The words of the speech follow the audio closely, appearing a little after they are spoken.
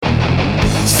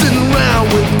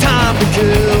around with time to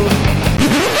kill.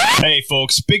 Hey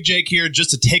folks, Big Jake here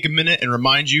just to take a minute and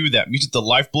remind you that Music the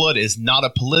Lifeblood is not a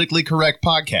politically correct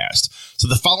podcast, so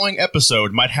the following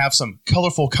episode might have some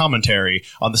colorful commentary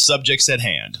on the subjects at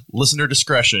hand. Listener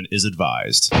discretion is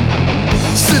advised.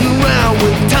 Sitting around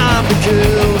with time to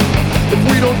kill. If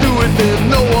we don't do it,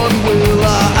 then no one will.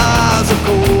 Our eyes are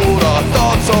cold, our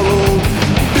thoughts are old.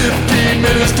 15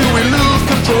 minutes till we lose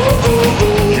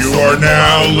control. You are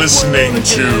now listening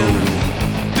to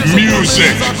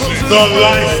Music the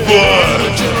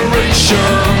Lifeblood.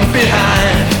 Generation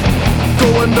behind,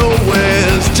 going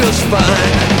nowhere's just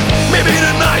fine. Maybe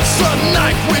tonight's the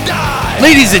night we die.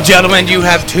 Ladies and gentlemen, you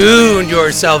have tuned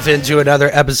yourself into another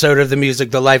episode of the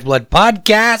Music the Lifeblood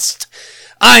podcast.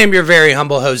 I am your very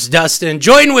humble host, Dustin.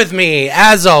 Join with me,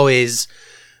 as always,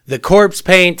 the corpse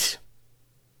paint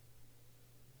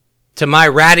to my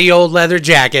ratty old leather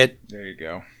jacket. There you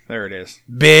go. There it is.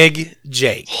 Big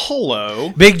Jake.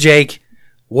 Hello. Big Jake,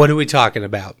 what are we talking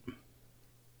about?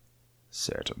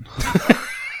 Certain.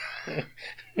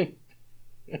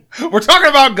 We're talking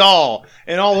about Gall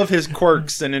and all of his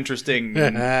quirks and interesting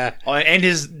and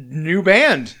his new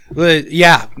band.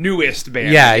 Yeah. Newest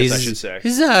band, Yeah, I should say.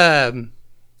 He's have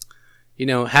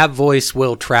voice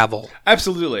will travel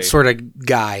Absolutely. sort of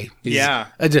guy. He's Yeah.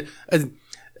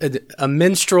 a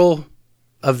minstrel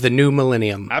of the new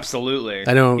millennium. Absolutely.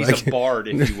 He's a bard,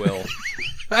 if you will.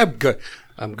 I'm good.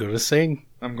 I'm going to sing.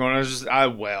 I'm going to just,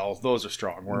 those are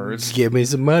strong words. Give me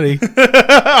some money.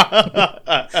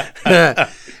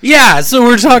 Yeah, so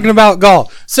we're talking about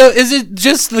Gall. So is it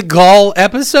just the Gall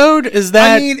episode? Is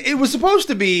that... I mean, it was supposed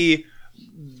to be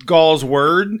Gall's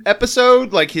Word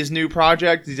episode, like his new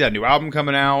project. He's got a new album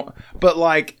coming out. But,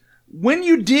 like, when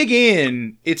you dig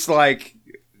in, it's like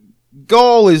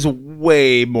Gall is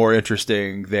way more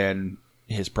interesting than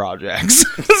his projects.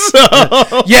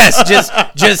 So yes,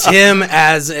 just him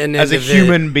as a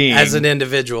human being, as an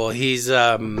individual. He's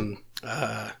dare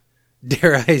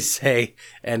I say,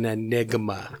 an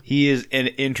enigma. He is an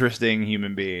interesting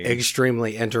human being.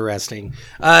 Extremely interesting.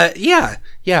 Yeah.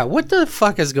 What the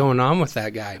fuck is going on with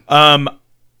that guy?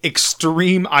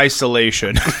 Extreme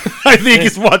isolation, I think,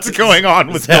 is what's going on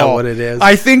with Is that Gall. what it is?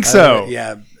 I think so.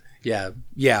 Yeah.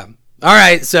 All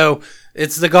right, so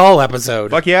it's the Gall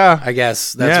episode. Fuck yeah. I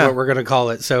guess that's what we're going to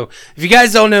call it. So if you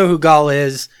guys don't know who Gall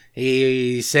is,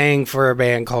 he sang for a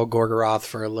band called Gorgoroth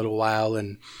for a little while.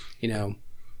 And,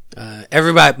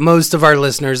 most of our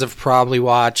listeners have probably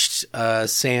watched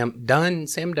Sam Dunn.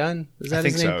 Sam Dunn? Is that I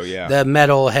think his name? so, yeah. The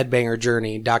Metal Headbanger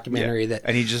Journey documentary that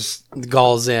And he just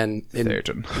Gall's in.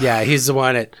 Yeah, he's the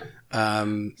one that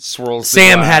swirls.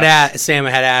 Sam had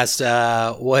asked,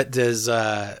 what does...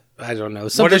 I don't know.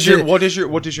 What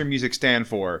does your music stand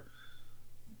for?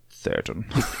 Certain.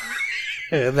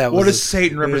 What does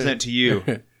Satan represent to you?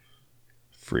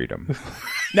 Freedom.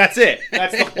 That's it.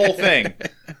 That's the whole thing.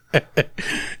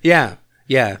 Yeah.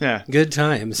 Good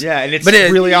times. Yeah, and it's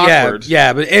really awkward.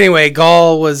 Yeah, but anyway,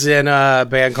 Gall was in a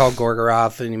band called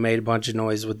Gorgoroth, and he made a bunch of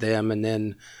noise with them, and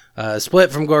then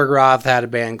split from Gorgoroth, had a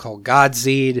band called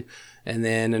Godseed. And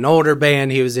then an older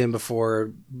band he was in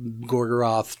before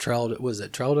Gorgoroth, was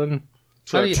it Treldon?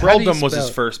 Treldon was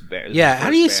his first band. Yeah, how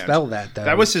do you spell that, though?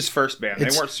 That was his first band. They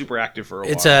weren't super active for a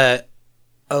while. It's a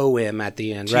O-M at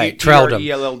the end, right? Treldon.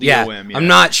 T-R-E-L-L-D-O-M, yeah. I'm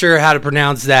not sure how to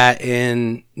pronounce that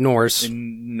in Norse.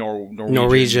 In Norwegian.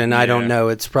 Norwegian, I don't know.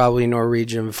 It's probably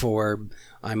Norwegian for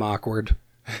I'm awkward.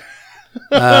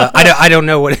 I don't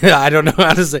know I don't know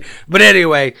how to say. But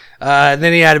anyway,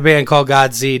 then he had a band called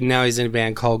Godseed, and now he's in a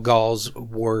band called Gall's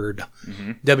Word.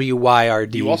 Mm-hmm.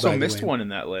 W-Y-R-D. You also missed one in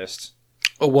that list.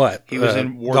 What? He was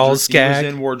in Gall's Skag? He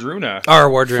was in Wardruna. Or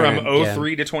Wardruna. From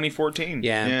 03 to 2014.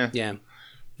 Yeah.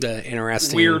 The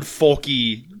interesting weird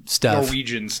folky stuff.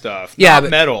 Norwegian stuff. Yeah, not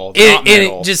but metal.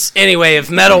 Anyway,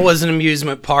 if metal was an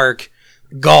amusement park,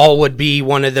 Gall would be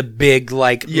one of the big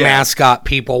mascot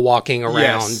people walking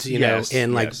around,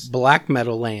 in black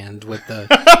metal land with the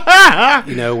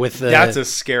with the that's a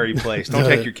scary place. Don't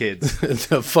take your kids.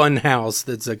 The fun house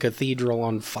that's a cathedral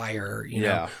on fire,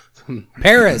 know.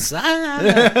 Paris.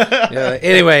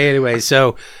 Anyway,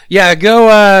 so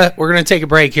go we're going to take a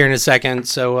break here in a second.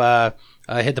 So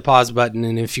hit the pause button,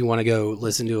 and if you want to go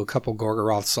listen to a couple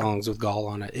Gorgoroth songs with Gall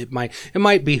on it, it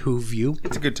might behoove you.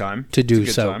 It's a good time to do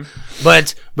so.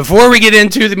 But before we get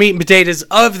into the meat and potatoes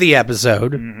of the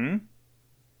episode,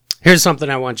 here's something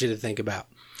I want you to think about.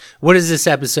 What does this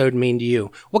episode mean to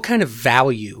you? What kind of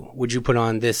value would you put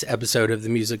on this episode of the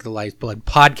Music the Lifeblood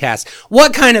podcast?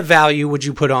 What kind of value would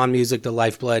you put on Music the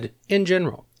Lifeblood in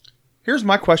general? Here's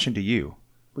my question to you.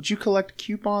 Would you collect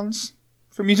coupons?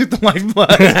 for Music the Lifeblood?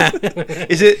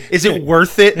 Is it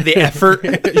worth it, the effort?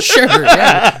 Sure,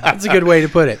 yeah. That's a good way to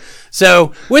put it.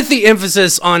 So, with the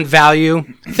emphasis on value,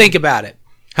 think about it.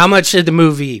 How much did the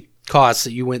movie cost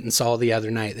that you went and saw the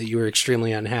other night that you were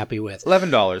extremely unhappy with?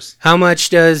 $11. How much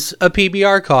does a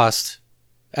PBR cost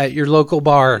at your local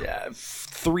bar?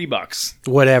 $3.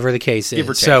 Whatever the case is. Give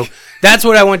or take. So that's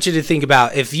what I want you to think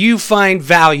about. If you find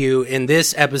value in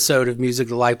this episode of Music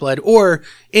the Lifeblood or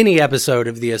any episode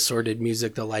of the Assorted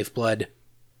Music the Lifeblood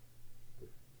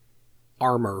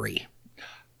Armory.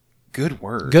 Good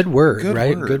word. Good word, Good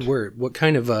right? word. Good word. What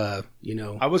kind of, I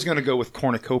was going to go with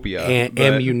cornucopia.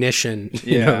 ammunition,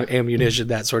 Yeah. ammunition,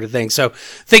 that sort of thing. So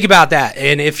think about that.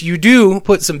 And if you do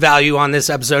put some value on this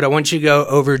episode, I want you to go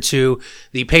over to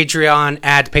the Patreon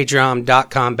at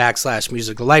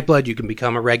patreon.com/Music the Lifeblood. You can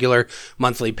become a regular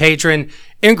monthly patron.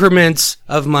 Increments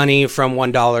of money from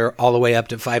 $1 all the way up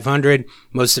to $500.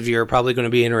 Most of you are probably going to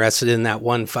be interested in that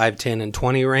 1, 5, 10, and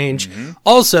 20 range.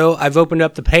 Also, I've opened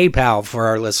up the PayPal for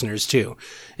our listeners too.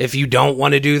 If you don't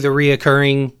want to do the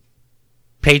reoccurring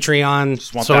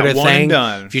Patreon want sort that of one and thing,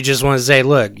 done. if you just want to say,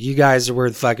 look, you guys are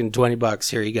worth fucking $20,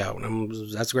 here you go.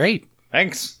 That's great.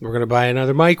 Thanks. We're going to buy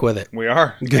another mic with it. We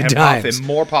are. Good And times. and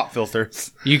more pop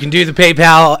filters. You can do the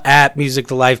PayPal at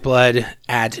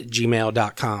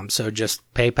musicthelifeblood@gmail.com. So just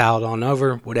PayPal it on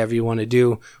over, whatever you want to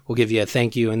do. We'll give you a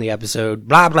thank you in the episode.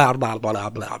 Blah, blah, blah, blah,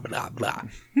 blah, blah, blah.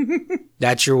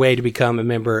 That's your way to become a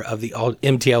member of the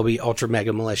MTLB Ultra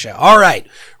Mega Militia. All right.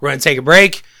 We're going to take a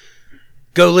break.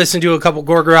 Go listen to a couple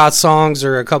Gorgoroth songs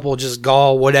or a couple just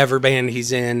Gaul, whatever band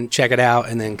he's in. Check it out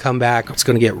and then come back. It's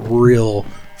going to get real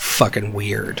fucking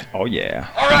weird. Oh, yeah.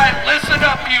 All right, listen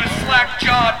up, you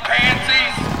slack-jawed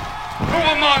pansies. Who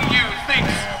among you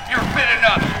thinks you're fit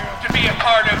enough to be a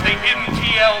part of the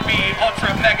MTLB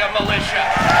Ultra Mega Militia?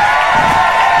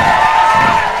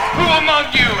 Who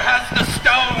among you has the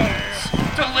stones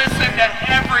to listen to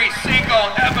every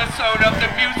single episode of the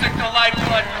Music the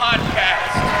Lifeblood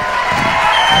podcast?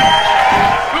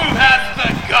 Who has the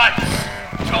guts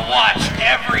to watch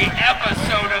every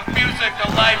episode of Music the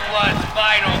Lifeblood's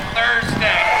Final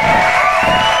Thursday?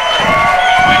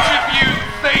 Which of you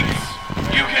thinks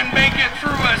you can make it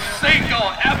through a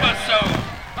single episode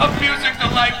of Music the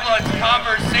Lifeblood's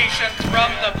Conversations from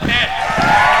the Pit?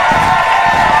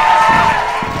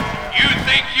 You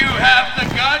think you have the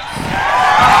guts?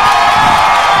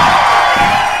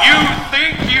 You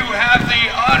think you have the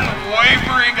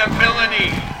unwavering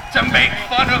ability to make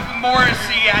fun of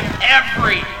Morrissey at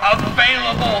every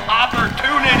available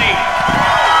opportunity?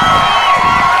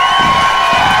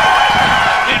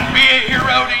 Then be a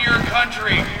hero to your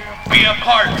country. Be a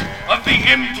part of the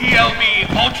MTLB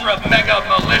Ultra Mega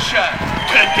Militia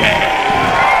today.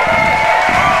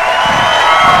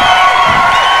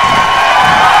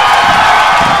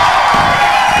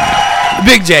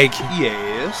 Big Jake.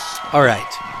 Yes. All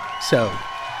right. So,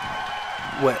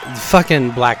 what?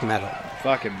 Fucking black metal.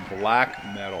 Fucking black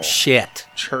metal. Shit.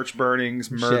 Church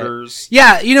burnings, murders.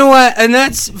 Yeah, you know what? And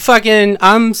that's fucking.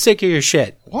 I'm sick of your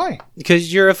shit Why?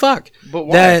 because you're a fuck. But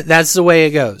why? That's the way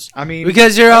it goes. I mean,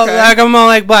 because you're all okay. like, I'm all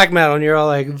like black metal, and you're all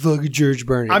like fucking church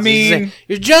burning. I mean-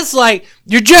 you're just like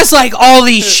all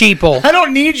these sheeple. I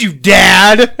don't need you,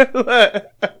 Dad.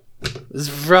 It's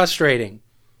frustrating.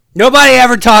 Nobody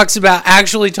ever talks about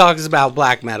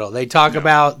black metal. They talk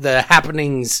about the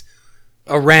happenings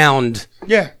around.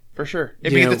 Yeah, for sure. I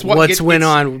You mean, know, that's what what's went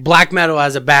on. Black metal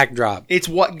as a backdrop. It's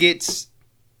what gets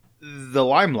the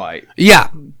limelight. Yeah.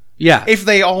 Yeah. If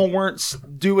they all weren't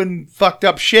doing fucked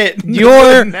up shit,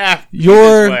 You're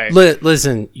way.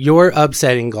 listen, you're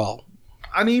upsetting Gaul.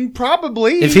 I mean,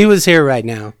 probably. If he was here right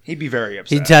now, he'd be very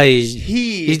upset. he'd tell you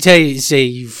He say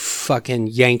you fucking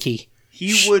Yankee.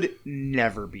 would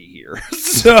never be here.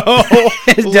 So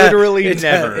It literally it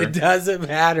never. It doesn't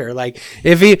matter. Like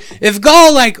if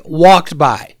Gaul like walked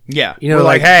by, Yeah, you know, we're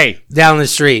like, hey, down the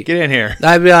street, get in here.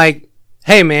 I'd be like,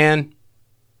 hey man,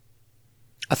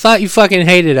 I thought you fucking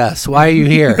hated us. Why are you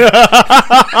here?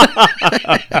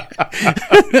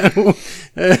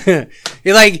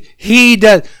 You're like, he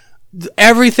does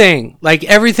everything. Like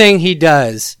everything he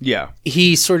does, Yeah,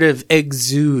 he sort of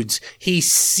exudes. He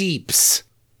seeps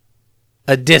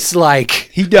a dislike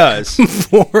he does.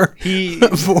 for He-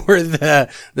 for the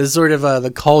sort of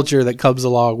the culture that comes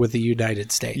along with the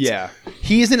United States. Yeah,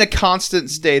 he's in a constant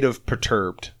state of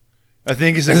perturbed. I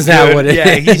think is that what it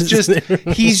yeah, is?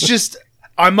 he's just.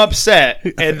 I'm upset,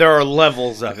 and there are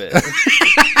levels of it.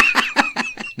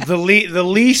 The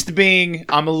least being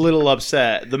I'm a little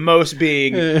upset. The most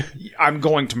being I'm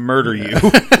going to murder you.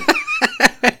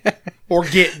 or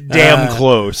get damn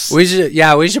close. We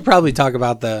should probably talk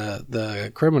about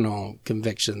the criminal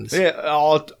convictions. Yeah,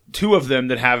 all two of them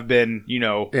that have been,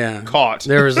 caught.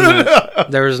 There was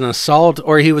an assault,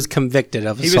 or he was convicted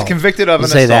of assault. He was convicted of an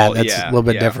say assault. That's a little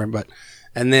bit different, but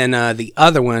and then the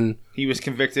other one, he was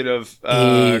convicted of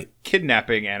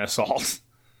kidnapping and assault.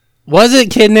 Was it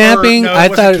kidnapping? No, I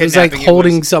thought it was like kidnapping.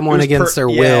 holding someone against their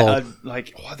will.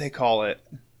 Like what they call it.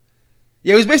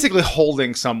 Yeah, it was basically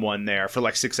holding someone there for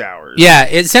like 6 hours. Yeah,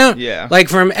 it sounded like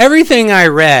from everything I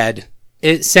read,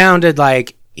 it sounded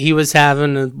like he was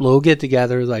having a little get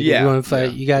together. Like, you want to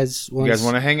fight? You guys want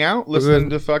to hang out? Listen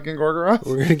to fucking Gorgoroth?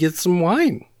 We're gonna get some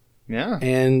wine. Yeah,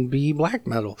 and be black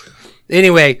metal.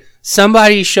 Anyway,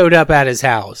 somebody showed up at his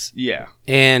house. Yeah,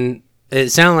 and it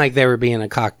sounded like they were being a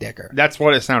cockdicker. That's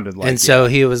what it sounded like. And so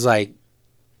he was like,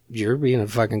 "You're being a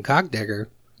fucking cockdicker.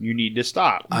 You need to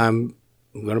stop. I'm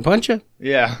gonna punch you."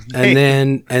 Yeah, and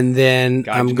then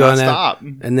I'm gonna stop.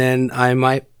 And then I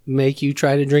might make you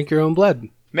try to drink your own blood.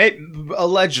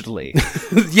 Allegedly.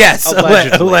 Yes,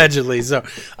 allegedly. So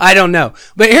I don't know,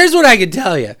 but here's what I can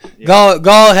tell you. Yeah.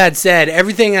 Gall had said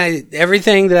everything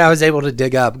that I was able to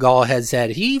dig up. Gall had said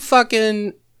he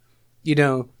fucking,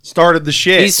 started the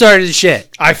shit. He started the shit.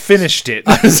 I finished it.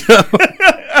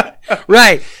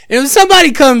 Right. And if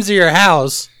somebody comes to your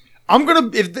house, I'm gonna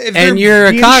if and you're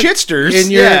a shitsters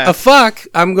and you're a fuck,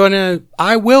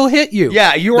 I will hit you.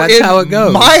 Yeah, that's how it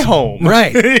goes. My home,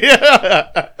 right?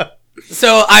 Yeah.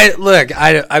 So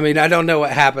I mean, I don't know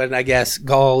what happened. I guess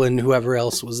Gall and whoever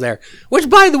else was there. Which,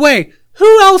 by the way,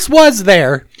 who else was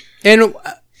there? And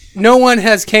no one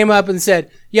has came up and said,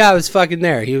 "Yeah, I was fucking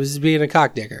there. He was being a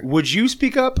cockdicker." Would you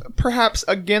speak up, perhaps,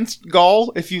 against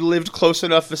Gall if you lived close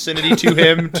enough vicinity to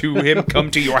him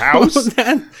come to your house?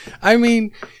 I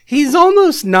mean, he's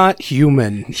almost not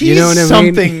human. He's you know what I mean?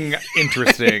 Something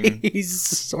interesting. He's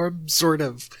sort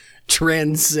of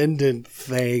transcendent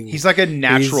thing. He's like a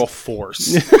natural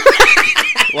force.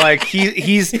 Like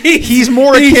he's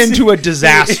more akin to a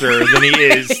disaster than he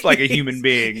is like a human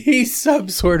being. He's some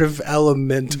sort of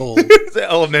elemental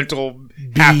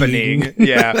happening.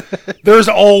 Yeah, there's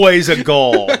always a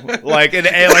goal. Like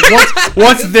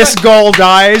once this goal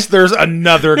dies, there's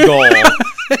another goal.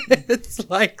 It's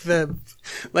like there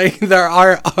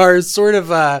are sort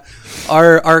of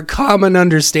our common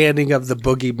understanding of the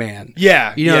boogeyman.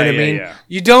 Yeah, you know what I mean. Yeah.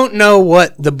 You don't know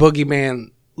what the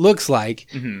boogeyman looks like.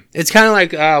 Mm-hmm. It's kind of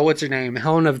like what's her name,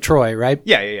 Helen of Troy, right?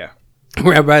 Yeah.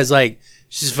 Where everybody's like,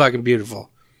 she's fucking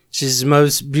beautiful. She's the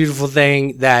most beautiful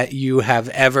thing that you have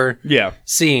ever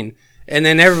seen. And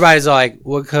then everybody's like,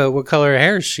 what color of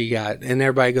hair has she got? And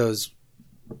everybody goes,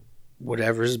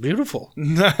 whatever's beautiful.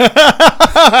 What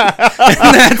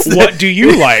do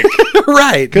you like?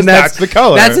 Right. Because that's the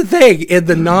color. That's the thing. In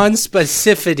the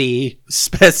specificity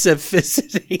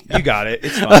you got it.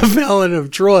 It's fine. Of Helen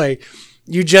of Troy,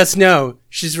 you just know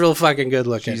she's real fucking good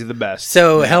looking. She's the best.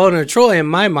 So Helen of Troy, in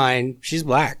my mind, she's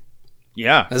black.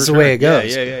 Yeah. That's the way it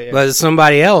goes. Yeah. But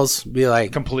somebody else be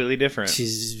like, completely different.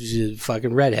 She's a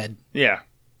fucking redhead. Yeah.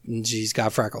 And she's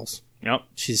got freckles. Yep.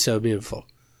 She's so beautiful.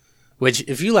 Which,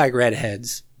 if you like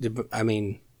redheads, I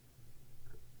mean,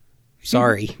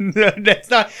 sorry. It's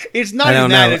not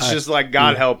even that. It's just like,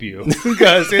 God help you.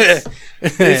 Because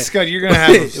you're going to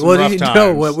have some rough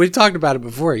times. We've talked about it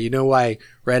before. You know why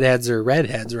redheads are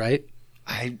redheads, right?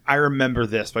 I remember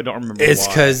this, but I don't remember it's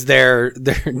why. Because their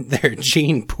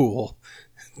gene pool,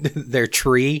 their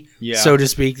tree, so to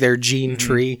speak, their gene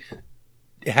tree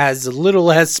has a little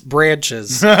less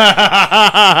branches. That's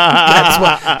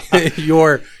why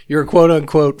your quote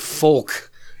unquote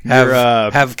folk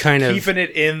have kind of keeping it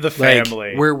in the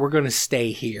family. Like, we're going to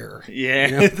stay here.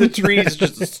 Yeah, the tree is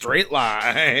just a straight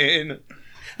line.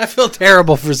 I feel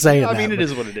terrible for saying that. I mean, it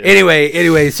is what it is.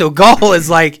 Anyway, so Gall is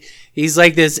like, he's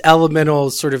like this elemental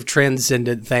sort of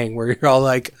transcendent thing where you're all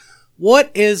like,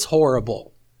 what is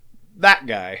horrible? That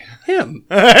guy. Him.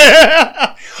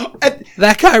 That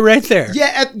guy right there.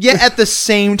 Yeah, at the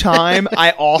same time,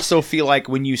 I also feel like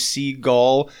when you see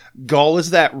Gall is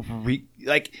that,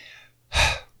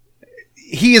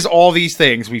 he is all these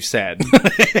things we've said.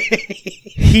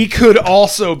 He could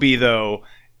also be, though,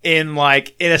 in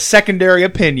a secondary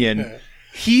opinion,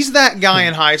 he's that guy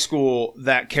in high school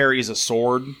that carries a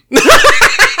sword.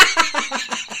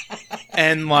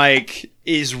 And,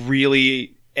 is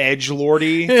really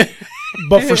edgelordy.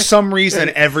 But for some reason,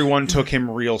 everyone took him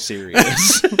real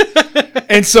serious.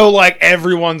 And so,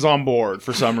 everyone's on board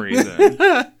for some reason.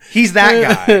 He's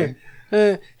that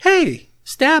guy. Hey,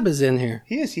 Stab is in here.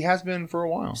 He is. He has been for a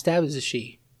while. Stab is a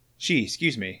she. She,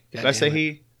 excuse me. God Did I say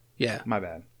he? Yeah. My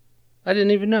bad. I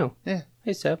didn't even know. Yeah.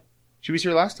 Hey, Stab. She was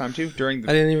here last time too during the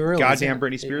I didn't even realize goddamn that.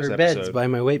 Britney Spears Her bed's episode. by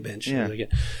my weight bench. Yeah. All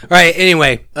right.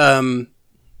 Anyway,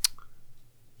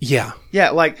 yeah.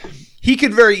 Yeah, like he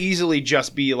could very easily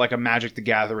just be like a Magic the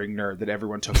Gathering nerd that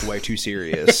everyone took way too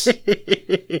serious.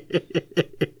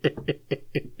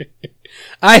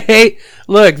 I hate.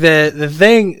 Look, the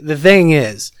thing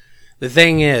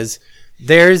is,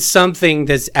 there's something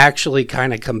that's actually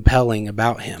kind of compelling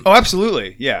about him. Oh,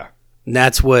 absolutely. Yeah. And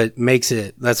that's what makes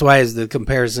it. That's why is the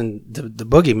comparison to the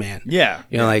Boogeyman. Yeah.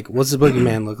 You know, like, what's the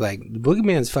Boogeyman look like? The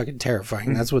Boogeyman's fucking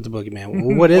terrifying. That's what the Boogeyman.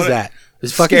 Well, what is that?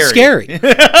 It's fucking scary.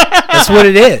 That's what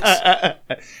it is.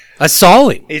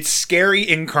 Assaulting. It's scary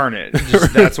incarnate.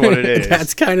 Just, that's what it is.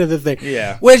 That's kind of the thing.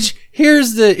 Yeah. Which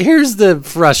here's the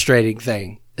frustrating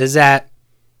thing is that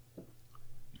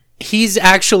he's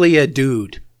actually a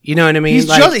dude. You know what I mean? He's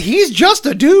just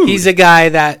a dude. He's a guy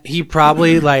that he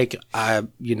probably like. I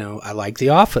like The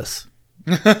Office,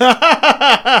 and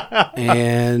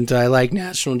I like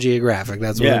National Geographic.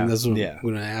 That's what. I'm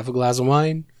gonna have a glass of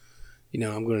wine. You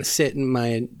know, I'm gonna sit in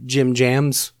my Jim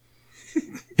Jams.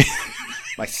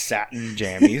 My satin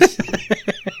jammies.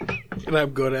 And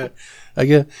I'm gonna,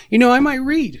 I might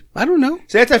read. I don't know.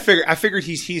 So that's I figured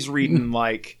he's reading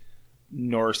like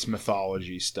Norse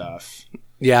mythology stuff.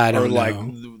 Yeah, I don't or like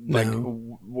know. like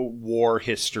No. war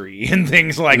history and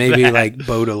things like Maybe that. like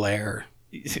Baudelaire.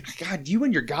 God, you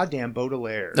and your goddamn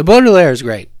Baudelaire. The Baudelaire is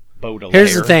great. Baudelaire.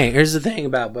 Here's the thing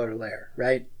about Baudelaire,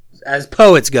 right? As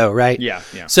poets go, right? Yeah.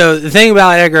 So the thing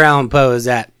about Edgar Allan Poe is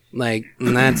that, like,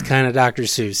 that's kind of Dr.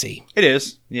 Seussy. It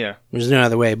is. Yeah. There's no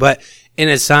other way. But in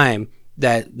his time,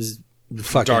 that was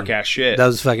fucking Dark ass shit. That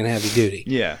was fucking heavy duty.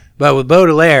 Yeah. But with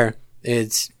Baudelaire,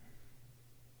 here's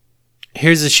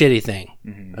the shitty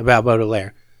thing about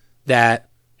Baudelaire, that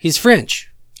he's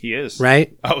French, He is.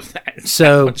 right? Oh, that's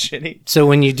So shitty. So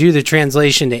when you do the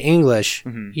translation to English,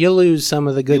 you lose some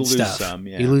of the good You lose stuff. some,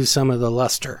 yeah. You lose some of the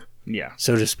luster, Yeah.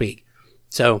 so to speak.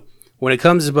 So when it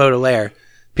comes to Baudelaire,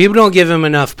 people don't give him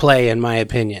enough play, in my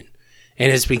opinion.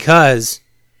 And it's because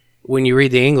when you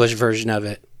read the English version of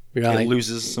it, you're It like,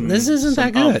 loses some. this isn't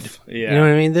some that good. umph. Yeah. You know what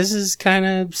I mean? This is kind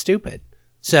of stupid.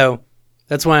 So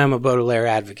that's why I'm a Baudelaire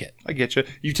advocate. I get you.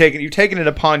 You've taken it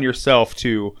upon yourself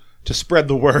to spread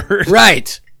the word.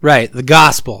 Right. The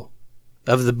gospel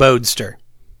of the Bodester.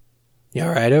 You all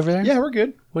right over there? Yeah, we're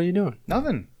good. What are you doing?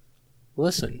 Nothing.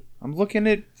 Listen, I'm looking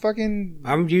at fucking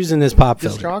I'm using this pop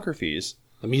filter. geographies.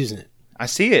 I'm using it. I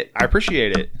see it. I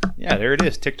appreciate it. Yeah, there it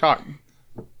is. TikTok.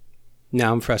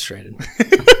 Now I'm frustrated.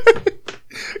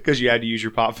 Because you had to use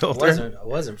your pop filter. I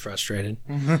wasn't frustrated.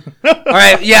 All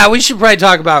right, yeah, we should probably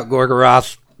talk about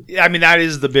Gorgoroth Yeah, I mean, that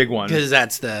is the big one. because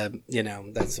that's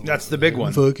the big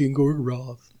one. Fucking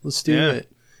Gorgoroth. Let's do Yeah.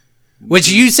 it.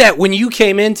 Which you said when you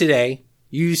came in today.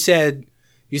 You said,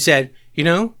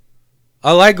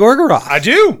 I like Gorgoroth. I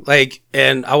do.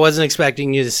 And I wasn't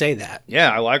expecting you to say that. Yeah,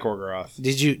 I like Gorgoroth.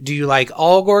 Do you like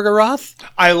all Gorgoroth?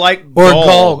 I like Or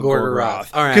Gol Gol Gorgoroth.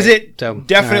 All right. Because it So,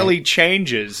 definitely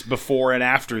changes before and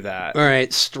after that. All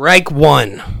right, strike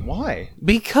one. Why?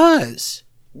 Because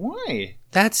Why?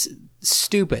 that's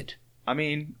stupid. I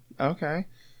mean, okay.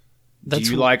 That's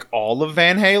Do you like all of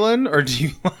Van Halen, or do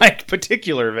you like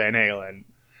particular Van Halen?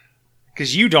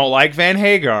 Because you don't like Van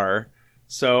Hagar.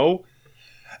 So,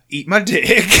 eat my dick.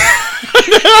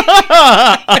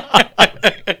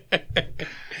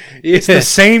 It's the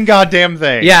same goddamn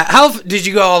thing. Yeah. How did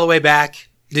you go all the way back?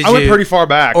 I went pretty far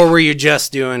back. Or were you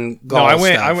just doing No, golf I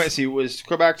went. stuff? See, it was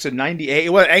go back to '98.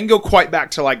 Well, I can go quite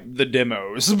back to like the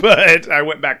demos, but I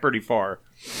went back pretty far.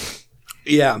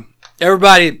 Yeah.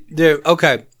 Everybody,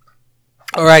 okay.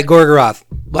 All right, Gorgoroth,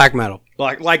 black metal.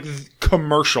 Like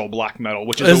commercial black metal,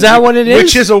 which is that what it is?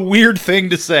 Which is a weird thing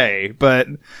to say, but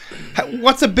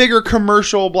what's a bigger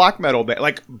commercial black metal band?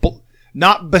 Like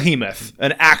not Behemoth,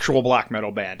 an actual black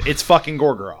metal band. It's fucking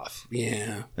Gorgoroth.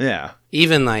 Yeah. Yeah.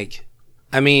 Even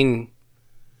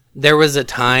there was a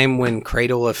time when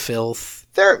Cradle of Filth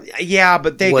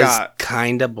But they was got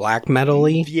kind of black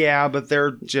metal-y, but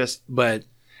they're just but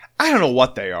I don't know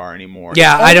what they are anymore.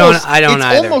 Yeah, I don't It's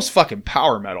either. almost fucking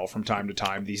power metal from time to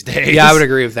time these days. yeah, I would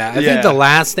agree with that. I Yeah. think the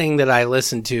last thing that I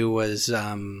listened to was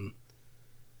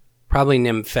probably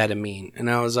Nymphetamine,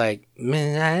 and I was like,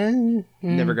 man,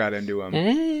 Never got into them.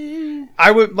 I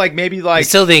I would maybe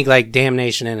still think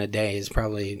Damnation in a Day is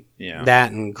probably Yeah.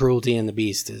 that, and Cruelty and the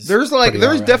Beast is There's pretty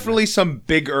all right. definitely some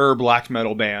bigger black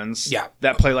metal bands Yeah.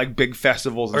 that play like big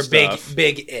festivals and or stuff.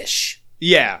 big-ish.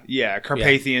 Yeah,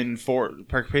 Carpathian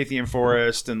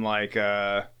Forest and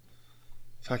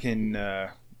fucking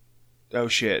oh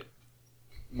shit.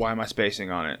 Why am I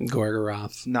spacing on it?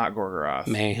 Gorgoroth, Not Gorgoroth.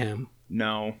 Mayhem,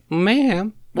 No.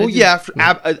 Mayhem. Well, yeah,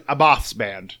 Aboth's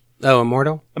band. Oh,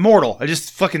 Immortal? Immortal. I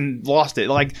just fucking lost it.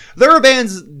 Like, there are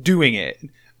bands doing it,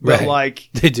 but Right. like,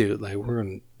 They do. Like, we're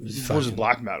going this to is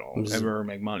black metal, and we're gonna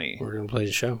make money. we're gonna play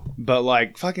the show. But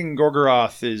like, fucking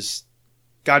Gorgoroth is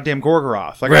goddamn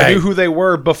Gorgoroth. Like, I Right. knew who they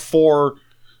were before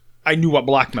I knew what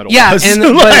black metal Yeah, was.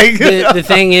 and like, but the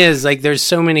thing is, like, there's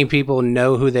so many people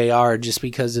know who they are just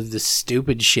because of the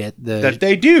stupid shit, that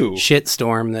they do.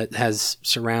 shitstorm that has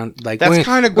surrounded. Like, That's when,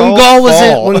 kinda when Gaul's Gaul was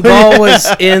fault. when Gaul was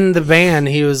in the band,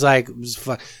 he was like,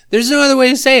 "There's no other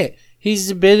way to say it. He's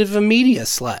a bit of a media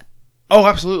slut. Oh,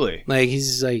 absolutely. Like,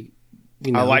 he's like,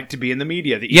 you know, I like to be in the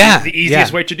media. The Yeah,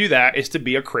 easiest yeah. way to do that is to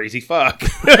be a crazy fuck.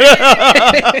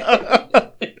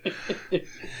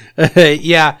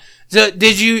 yeah." So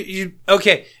did you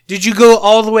okay? Did you go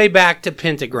all the way back to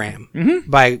Pentagram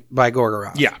by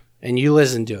Gorgoroth? Yeah. and you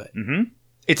listened to it.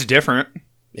 It's different.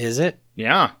 Is it?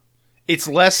 Yeah. It's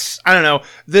less, I don't know.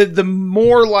 The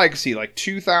more like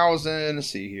 2000, let's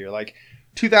see here, like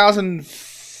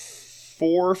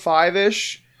 2004,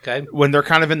 5-ish, Okay. when they're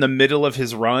kind of in the middle of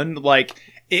his run, like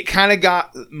it kind of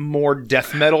got more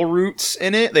death metal roots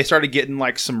in it. They started getting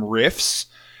like some riffs.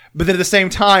 But then at the same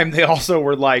time, they also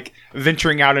were like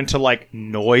venturing out into like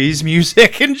noise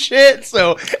music and shit.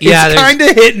 So Yeah, it's there's- kind of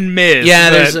hit and miss. Yeah,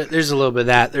 but there's a little bit of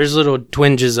that. There's little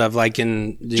twinges of like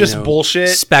Just bullshit.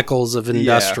 speckles of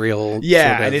industrial. Yeah,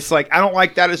 sort of- and it's like I don't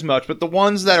like that as much. But the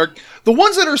ones that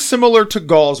are similar to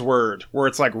Gaul's Word, where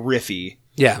it's like riffy,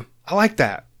 yeah. I like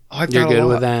that. I like You're that a good lot.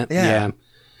 with that. Yeah.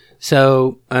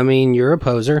 So I mean, you're a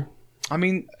poser. I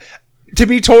mean, to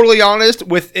be totally honest,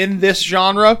 within this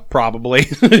genre, probably.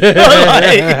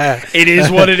 Like, it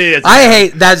is what it is. I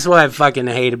hate. That's what I fucking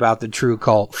hate about the true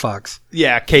cult fucks.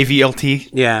 Yeah, KVLT.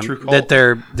 Yeah, True cult. that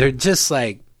they're just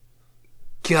like,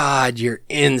 God, you're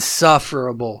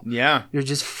insufferable. Yeah. You're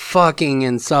just fucking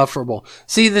insufferable.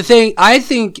 See, the thing, I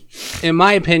think, in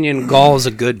my opinion, Gaul's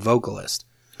a good vocalist.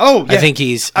 Oh, yeah. I think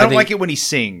he's. I don't think, like it when he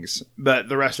sings, but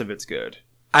the rest of it's good.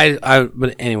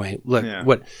 but anyway, look, Yeah.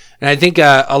 and I think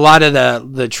a lot of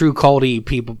the true culty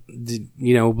people,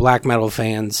 black metal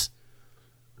fans,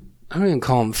 I don't even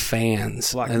call them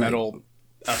fans. Black I think metal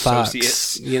fucks,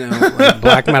 associates. like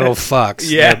black metal fucks.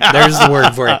 Yeah. There's the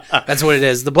word for it. That's what it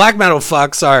is. The black metal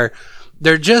fucks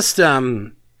they're just,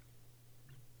 they're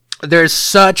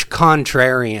such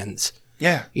contrarians.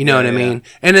 Yeah. You know what I mean?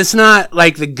 And it's not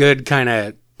like the good kind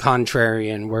of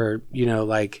contrarian where,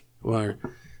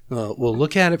 we'll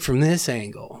look at it from this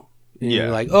angle. And Yeah,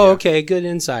 you're like, oh, okay, good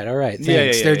insight. All right,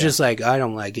 thanks. yeah, They're yeah. just like, I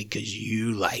don't like it because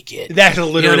you like it. That's You know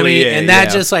literally what I mean? it. And that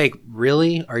yeah. just like,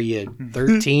 really? Are you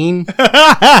 13?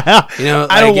 I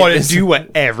don't want to it's- do what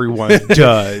everyone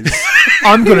does.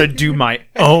 I'm going to do my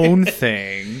own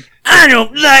thing. I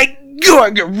don't like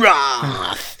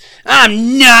Gorgoroth.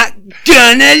 I'm not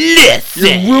gonna listen.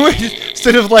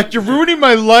 Instead of like, you're ruining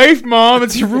my life, Mom,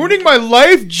 it's you're ruining my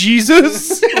life,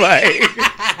 Jesus. Like,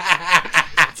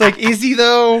 it's like, is he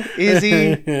though? Is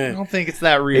he? I don't think it's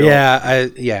that real.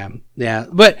 Yeah.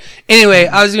 But anyway,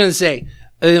 I was gonna say,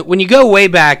 when you go way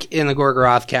back in the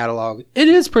Gorgoroth catalog, it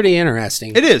is pretty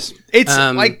interesting. It is. It's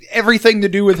Um, like everything to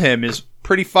do with him is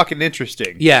pretty fucking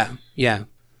interesting. Yeah.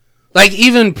 Like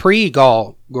even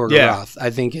pre-Gaul Gorgoroth, Yeah. I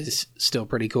think is still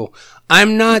pretty cool.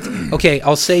 I'm not okay.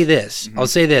 I'll say this.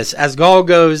 As Gaul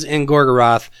goes in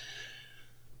Gorgoroth,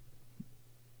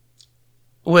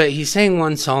 he sang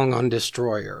one song on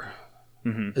Destroyer.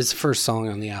 It's the first song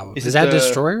on the album. Is Is it that the-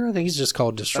 Destroyer? I think he's just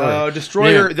called Destroyer.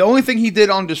 Destroyer. Yeah. The only thing he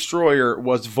did on Destroyer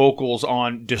was vocals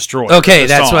on Destroyer. Okay, the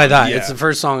that's song. what I thought. Yeah. It's the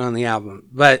first song on the album.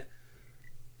 But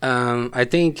I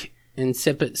think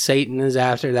Incipit Satan is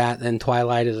after that, then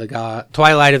Twilight of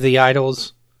the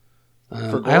Idols.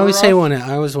 For I always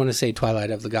Gorgoroth? want to say Twilight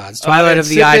of the Gods. Twilight of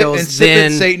the Incipit- Idols, Incipit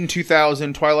then Satan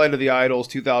 2000, Twilight of the Idols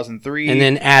 2003, and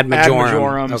then Ad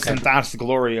Majorem. Okay.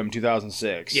 Synthasticalorium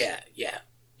 2006.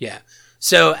 Yeah.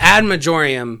 So Ad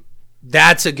Majorem,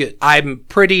 that's a good. I'm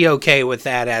pretty okay with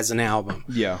that as an album.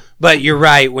 Yeah. But you're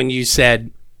right when you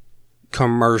said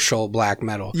commercial black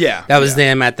metal. Yeah, that was yeah.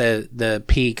 them at the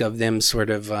peak of them sort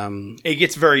of. It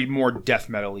gets very more death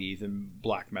metal-y than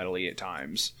black metal-y at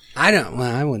times. I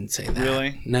wouldn't say that.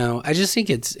 Really? No, I just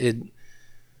think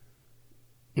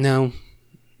No,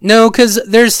 because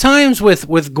there's times with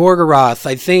Gorgoroth,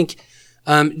 I think,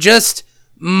 just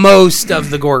most of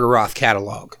the Gorgoroth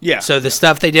catalog. Yeah. So the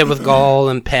stuff they did with Gaul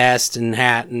and Pest and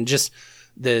Hat and just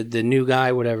the new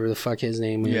guy, whatever the fuck his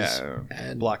name is.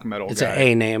 Yeah, black metal It's guy. an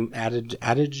A name,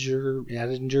 Adinger,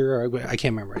 I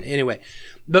can't remember. Anyway,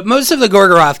 but most of the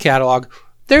Gorgoroth catalog,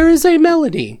 there is a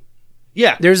melody.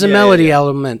 Yeah. There's a Yeah, melody yeah.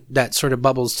 element that sort of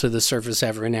bubbles to the surface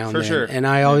every now and For then. sure. And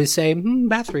I always say,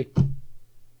 Bathory.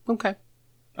 Okay.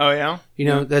 Oh yeah, You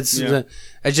know,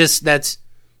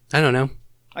 I don't know.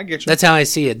 I get you. That's how I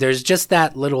see it. There's just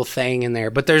that little thing in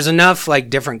there, but there's enough like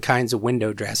different kinds of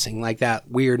window dressing, like that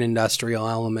weird industrial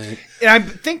element. And I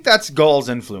think that's Gull's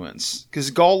influence because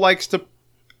Gull likes to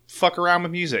fuck around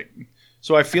with music.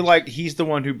 So I feel like he's the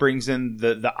one who brings in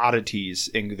the oddities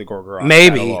into the Gorgoroth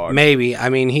catalog. Maybe. I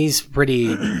mean, he's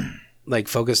pretty like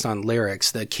focused on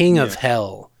lyrics. The King of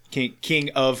Hell, King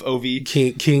of OV.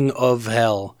 King of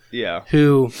Hell, Yeah.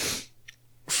 who,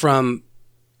 from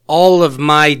all of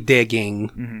my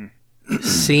digging,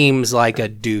 seems like a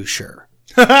doucher.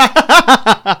 I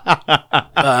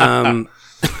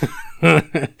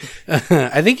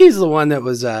think he's the one that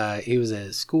was he was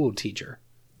a school teacher.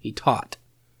 He taught.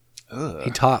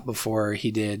 He taught before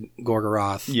he did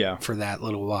Gorgoroth for that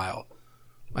little while.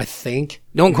 I think.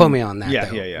 Don't quote me on that. Yeah,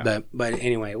 though. yeah. But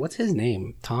anyway, what's his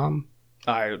name? Tom?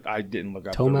 I didn't look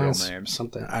up Thomas? the real names.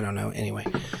 Something. I don't know. Anyway.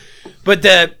 But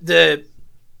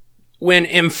when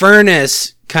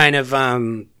Infernus kind of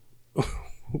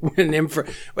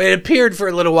it appeared for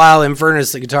a little while,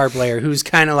 Infernus, the guitar player, who's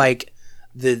kind of like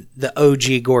the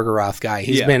OG Gorgoroth guy.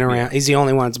 He's been around. Yeah. He's the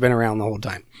only one that's been around the whole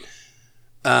time.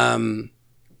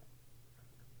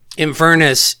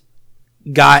 Infernus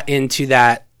got into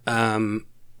that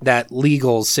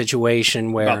legal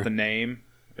situation where About the name?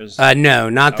 No,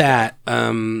 not that.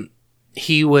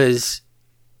 He was,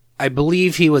 I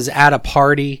believe he was at a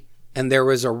party and there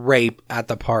was a rape at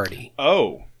the party.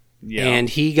 Oh, yeah. And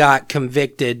he got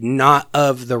convicted not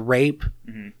of the rape,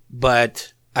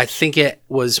 but I think it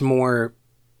was more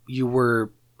you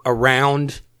were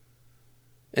around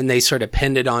and they sort of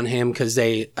pinned it on him because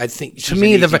to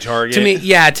me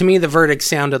the verdict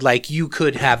sounded like you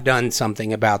could have done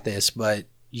something about this, but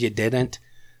you didn't.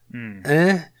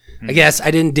 I guess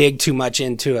I didn't dig too much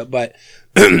into it, but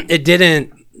it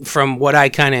didn't, from what I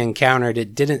kind of encountered,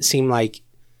 it didn't sound like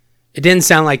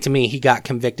to me he got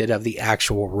convicted of the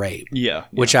actual rape. Yeah.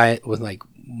 Which I was like,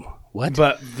 what?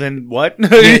 But then what?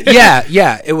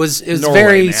 yeah. It was Norway,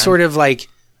 very man. sort of like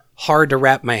hard to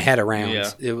wrap my head around.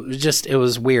 Yeah. It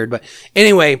was weird. But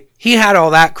anyway, he had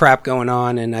all that crap going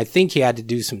on, and I think he had to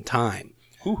do some time.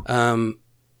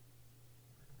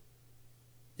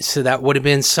 So that would have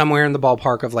been somewhere in the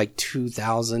ballpark of like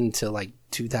 2000 to like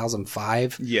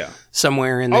 2005. Yeah.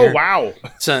 Somewhere in there. Oh, wow.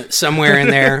 So somewhere in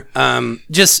there.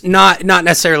 Just not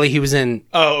necessarily he was in.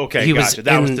 Oh, okay. He gotcha.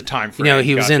 That was the time frame.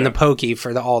 He was in the pokey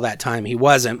for all that time. He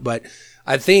wasn't, but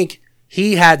I think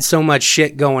he had so much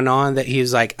shit going on that he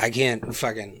was like, I need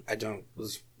some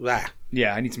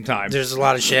time. There's a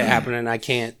lot of shit happening. I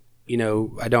can't,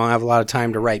 I don't have a lot of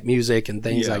time to write music and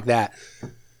things like that.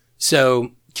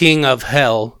 So King of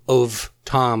Hell of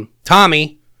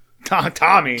Tommy,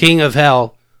 King of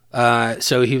Hell.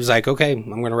 So he was like, okay, I'm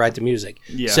going to write the music.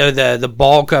 Yeah. So the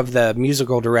bulk of the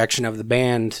musical direction of the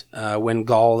band, when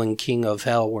Gull and King of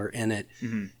Hell were in it,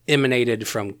 emanated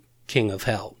from King of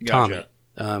Hell, Gotcha.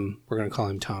 Tommy. We're going to call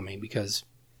him Tommy because,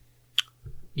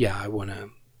 I want to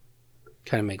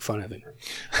kind of make fun of him.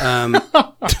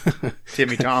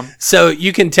 Timmy Tom. So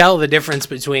you can tell the difference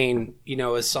between,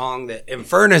 a song that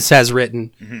Infernus has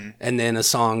written and then a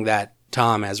song that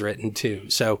Tom has written too.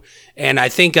 So, and I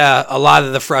think a lot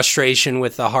of the frustration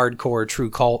with the hardcore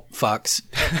true cult fucks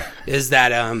is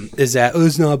that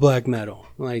it's not black metal.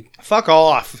 Like, fuck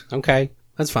off. Okay,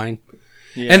 that's fine.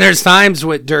 Yeah. And there's times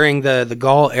during the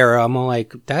Gull era, I'm all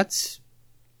like, that's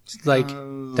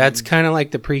kind of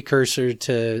like the precursor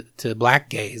to black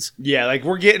gaze. Yeah, like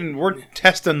we're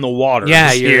testing the waters.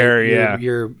 Yeah,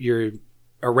 you're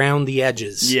around the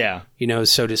edges. Yeah,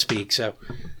 so to speak. So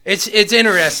it's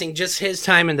interesting, just his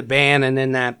time in the band, and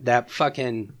then that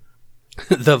fucking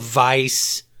the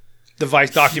Vice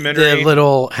documentary, the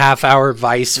little half-hour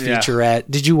Vice featurette.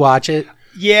 Did you watch it?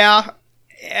 Yeah,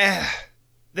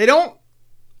 they don't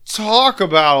talk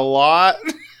about a lot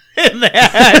in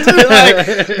that.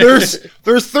 Like,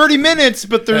 there's 30 minutes,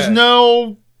 but there's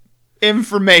no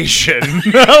information.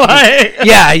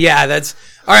 Yeah, that's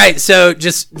all right. So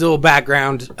just a little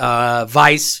background.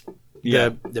 Vice,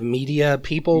 the media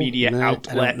people,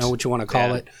 outlet. I don't know what you want to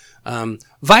call it.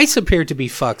 Vice appeared to be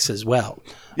fucks as well.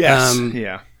 Yes.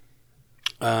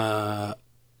 Yeah.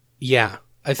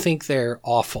 I think they're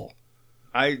awful.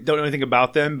 I don't know anything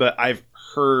about them, but I've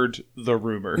heard the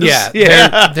rumors.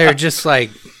 Yeah. They're just like,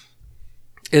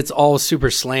 it's all super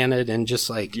slanted and just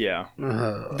like,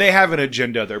 they have an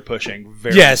agenda they're pushing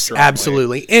very strongly.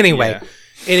 Absolutely. Anyway,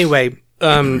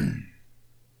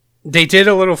 they did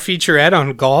a little featurette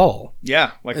on Gull.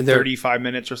 Yeah, like 35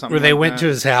 minutes or something. Where they went to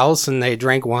his house and they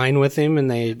drank wine with him,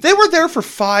 and they were there for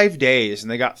 5 days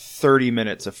and they got 30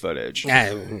 minutes of footage.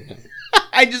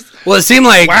 I just Well, it seemed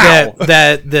like Wow.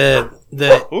 the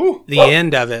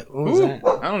end of it. What was that?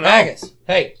 I don't know. Agus,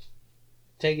 hey,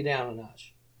 take it down a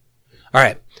notch. All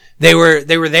right, they were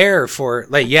there for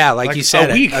like you said,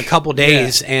 a week. a couple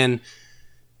days, and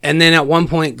then at one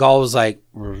point, Gaul was like,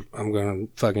 "I'm gonna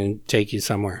fucking take you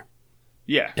somewhere,"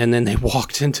 Yeah. and then they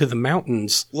walked into the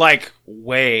mountains. Like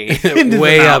way into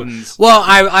Way the up. mountains. Well,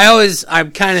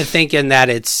 I'm kind of thinking that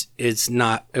it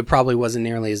probably wasn't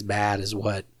nearly as bad as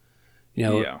what,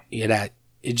 it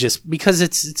just because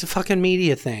it's a fucking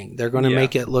media thing. They're going to Yeah.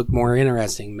 make it look more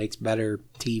interesting, makes better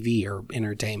TV or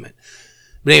entertainment.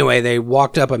 But anyway, they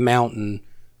walked up a mountain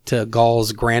to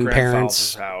Gaul's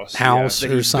grandparents' house that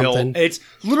or he something. built. It's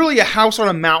literally a house on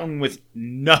a mountain with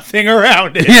nothing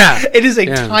around it. Yeah. It is a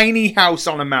Yeah. tiny house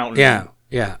on a mountain.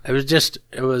 Yeah. It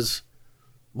was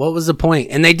what was the point?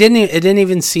 And it didn't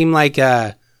even seem like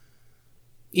like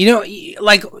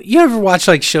you ever watch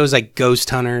like shows like Ghost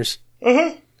Hunters?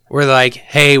 Uh-huh. Where they're like,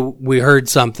 hey, we heard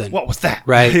something. What was that?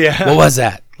 Right? Yeah. What was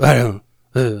that? I don't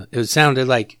know. It sounded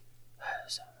like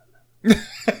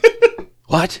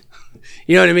what?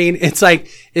 You know what I mean? It's like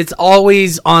it's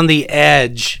always on the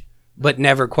edge, but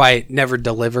never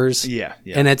delivers. Yeah.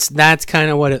 Yeah. And that's kind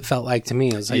of what it felt like to me.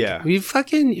 It was like, Yeah.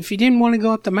 if you didn't want to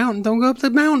go up the mountain, don't go up the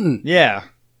mountain. yeah.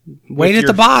 Wait With at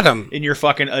the bottom. In your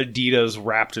fucking Adidas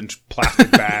wrapped in plastic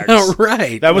bags. Oh,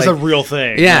 right. That was Like, a real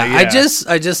thing. yeah, Like,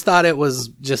 I just thought it was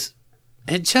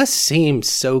it just seemed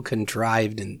so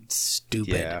contrived and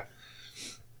stupid. Yeah.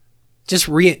 Just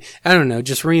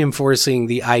reinforcing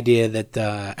the idea that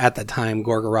at the time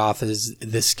Gorgoroth is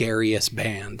the scariest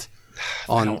band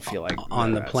on don't feel like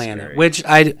on they're the that planet. scary. Which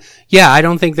I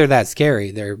don't think they're that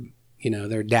scary. They're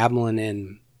they're dabbling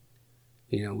in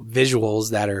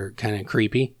visuals that are kind of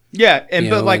creepy. Yeah. And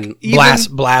but like and even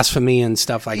blasphemy and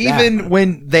stuff like that. even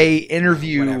when they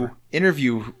interview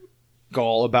Whatever.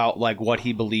 Gaul about like what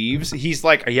he believes, he's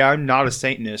like, yeah, I'm not a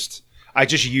Satanist. I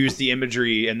just use the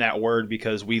imagery and that word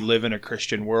because we live in a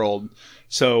Christian world.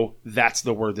 So that's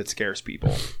the word that scares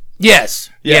people. Yes.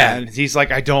 Yeah. And he's like,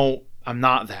 I'm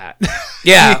not that.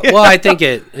 Yeah. Well, I think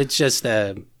it's just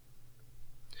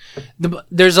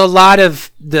there's a lot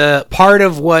of the part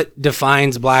of what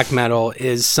defines black metal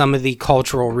is some of the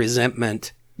cultural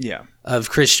resentment Yeah. of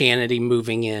Christianity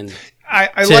moving in I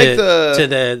to, like the to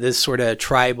this sort of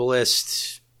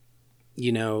tribalist,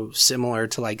 similar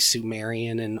to like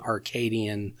Sumerian and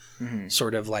Akkadian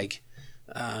sort of like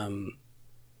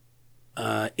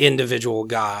individual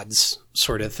gods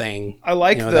sort of thing. I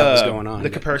like that was going on. the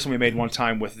comparison we made one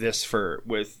time with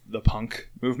the punk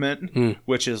movement,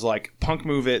 which is like punk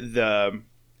movement.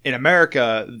 In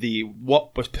America,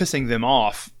 what was pissing them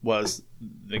off was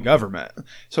the government.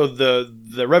 So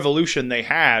the revolution they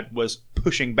had was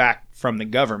pushing back from the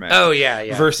government. Oh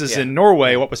yeah. Versus yeah. in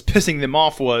Norway, what was pissing them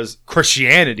off was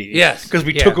Christianity. Yes, because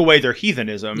we yeah. took away their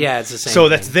heathenism. Yeah, it's the same So thing.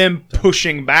 that's them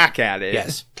pushing back at it.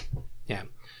 Yes. Yeah.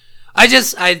 I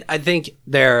think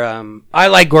they're I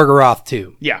like Gorgoroth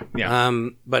too. Yeah. Yeah.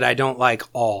 But I don't like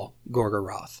all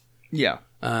Gorgoroth. Yeah.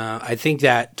 I think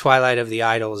that Twilight of the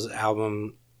Idols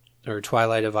album or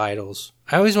Twilight of Idols.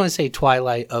 I always want to say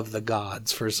Twilight of the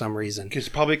Gods for some reason.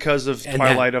 Probably because of And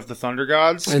Twilight of the Thunder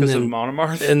Gods, and because of then-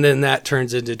 Monomarth. And then that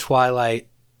turns into Twilight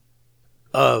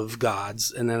of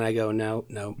Gods. And then I go, no.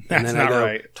 And That's then not I go,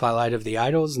 right. Twilight of the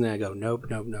Idols. And then I go, nope.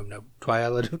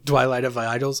 Twilight of the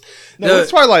Idols. No, it's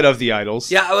Twilight of the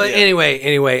Idols. Yeah. Well,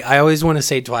 Anyway, I always want to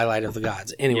say Twilight of the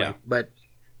Gods. Anyway, Yeah. but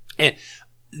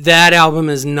that album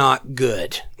is not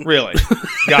good. Really?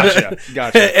 Gotcha.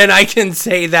 And I can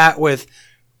say that with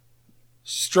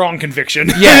Strong conviction.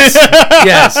 yes.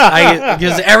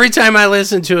 Because every time I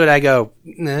listen to it, I go,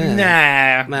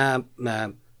 nah.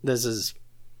 This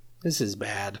is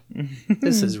bad.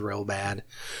 This is real bad.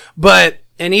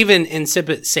 And even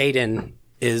Incipit Satan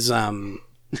is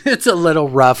it's a little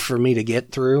rough for me to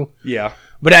get through. Yeah.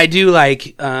 But I do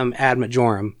like Ad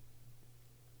Majorum.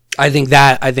 I think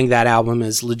that album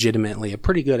is legitimately a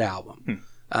pretty good album.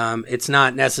 It's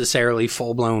not necessarily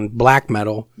full blown black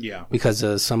metal, Yeah. because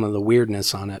of some of the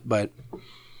weirdness on it. But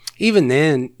even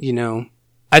then,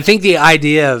 I think the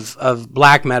idea of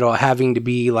black metal having to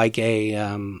be like a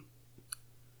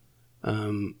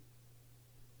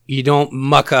you don't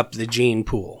muck up the gene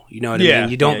pool. You know what I Yeah,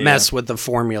 mean? You don't yeah, mess with the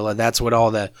formula. That's what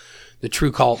all the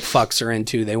true cult fucks are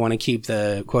into. They want to keep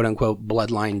the quote unquote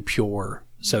bloodline pure,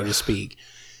 so to speak.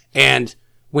 And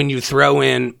when you throw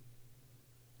in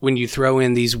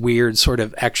these weird sort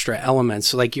of extra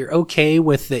elements, like you're okay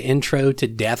with the intro to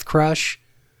Death Crush,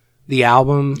 the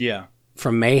album Yeah.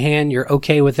 from Mayhem, you're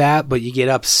okay with that, but you get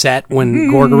upset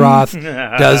when Gorgoroth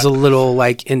does a little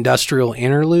like industrial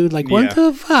interlude. Like, what Yeah.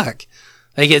 the fuck?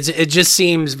 Like it just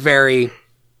seems very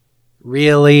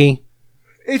really.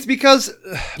 It's because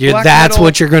That's metal,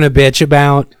 what you're gonna bitch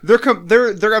about.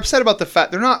 They're upset about the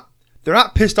fact they're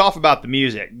not pissed off about the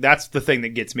music. That's the thing that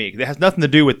gets me. It has nothing to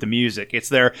do with the music.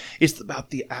 It's about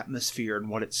the atmosphere and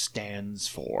what it stands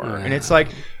for. And it's like,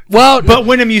 Well, but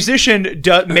when a musician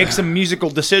makes a musical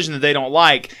decision that they don't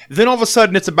like, then all of a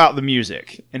sudden it's about the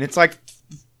music, and it's like,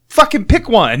 fucking pick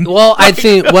one. Well, I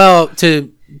think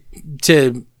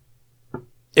to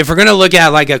if we're gonna look at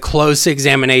like a close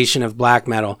examination of black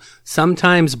metal,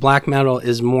 sometimes black metal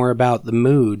is more about the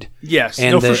mood, Yes,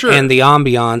 and for sure. and the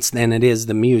ambiance than it is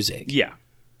the music. Yeah.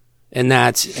 And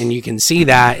you can see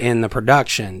that in the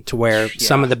production, to where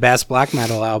some of the best black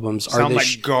metal albums are Sound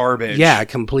like garbage. Yeah,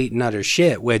 complete and utter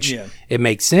shit. Which it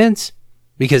makes sense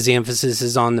because the emphasis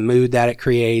is on the mood that it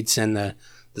creates and the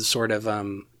sort of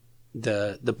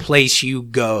the place you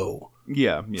go.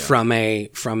 Yeah. From a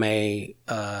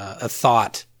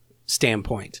thought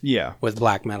standpoint. Yeah. With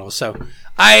black metal. So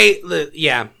I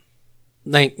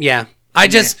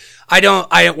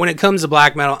don't when it comes to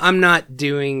black metal, I'm not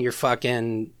doing your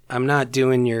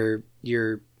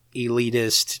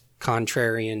elitist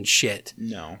contrarian shit.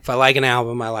 No. If I like an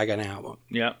album, I like an album.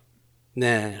 Yeah.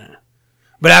 Nah.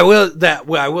 But I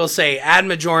will say Ad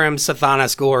Majorem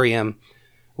Sathanas Gloriam,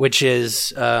 which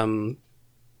is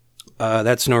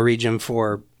that's Norwegian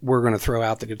for we're going to throw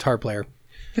out the guitar player.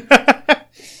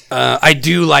 I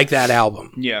do like that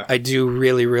album. Yeah. I do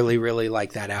really, really, really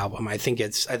like that album. I think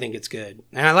it's good.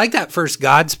 And I like that first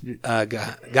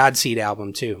Godseed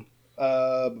album too.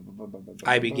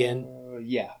 I Begin.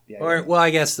 Yeah. Or well, I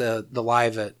guess the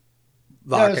live at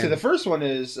No, Wacken. so the first one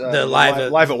is The live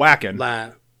at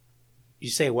Wacken. You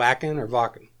say Wacken or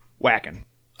Wacken? Wacken.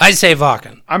 I say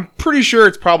Wacken. I'm pretty sure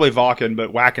it's probably Wacken,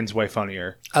 but Wacken's way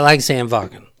funnier. I like saying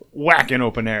Wacken. Wacken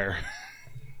open air.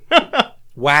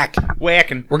 Whack.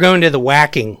 Wacken. We're going to the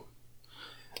whacking.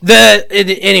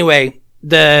 Anyway,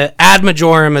 the Ad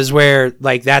Majorem is where,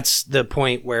 like, that's the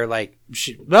point where, like,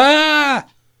 Yeah.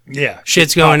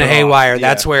 shit's going to Pop it off. haywire. Yeah.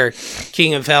 That's where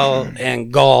King of Hell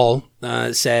and Gaul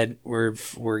said, we're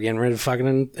getting rid of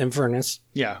fucking Infernus.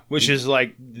 Yeah, which is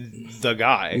like the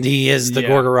guy. He is the Yeah.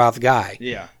 Gorgoroth guy.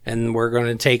 Yeah. And we're going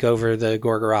to take over the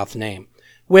Gorgoroth name.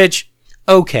 Which,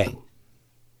 okay.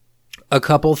 A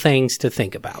couple things to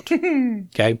think about.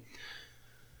 Okay.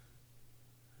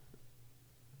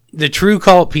 The true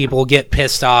cult people get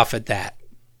pissed off at that.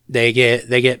 They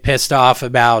get pissed off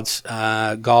about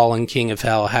Gaul and King of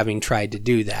Hell having tried to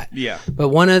do that. Yeah. But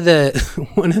one of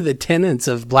the tenets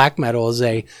of black metal is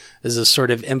a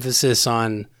sort of emphasis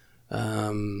on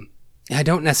I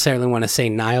don't necessarily want to say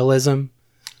nihilism,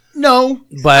 No,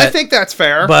 but I think that's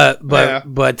fair.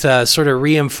 but sort of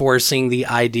reinforcing the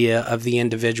idea of the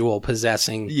individual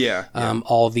possessing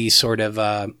all these sort of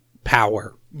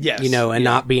power. Yes. And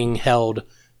not being held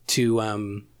to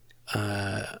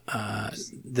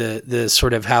the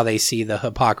sort of how they see the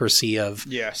hypocrisy of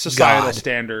societal God.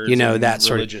 standards, and that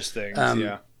sort of religious things.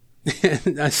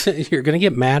 You're gonna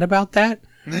get mad about that?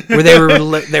 Where they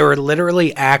were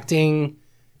literally acting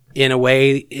in a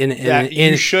way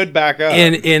you should back up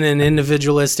in an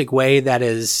individualistic way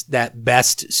that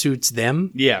best suits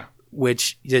them. Yeah,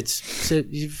 which you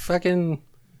fucking.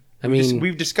 I mean,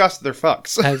 we've discussed their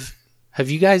fucks. Have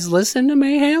you guys listened to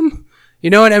Mayhem? You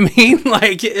know what I mean?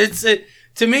 Like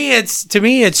to me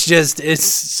it's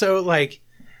so like,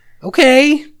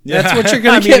 okay, that's what you're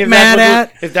gonna get mad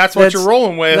at. If that's what you're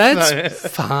rolling with, that's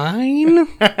fine,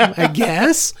 I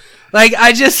guess. Like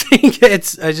I just think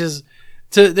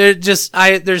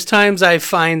there's times I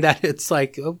find that it's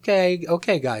like, okay,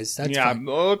 guys, that's fine.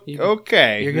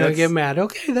 Okay, You're gonna get mad.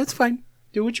 Okay, that's fine.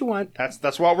 Do what you want.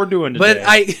 That's what we're doing today. But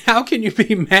how can you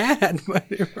be mad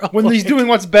when he's doing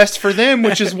what's best for them,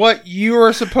 which is what you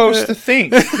are supposed to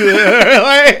think?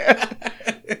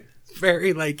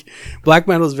 Very like black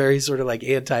metal is very sort of like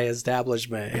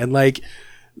anti-establishment, and like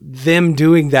them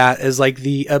doing that is like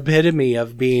the epitome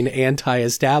of being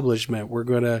anti-establishment. We're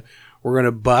gonna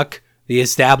buck the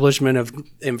establishment of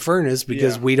Infernus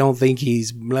because we don't think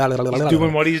he's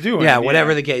doing what he's doing. Yeah,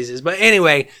 whatever the case is. But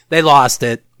anyway, they lost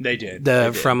it. They did.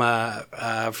 From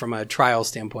a trial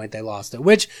standpoint, they lost it.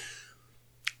 Which,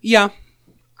 yeah.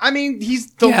 I mean,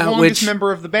 he's the longest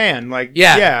member of the band. Like,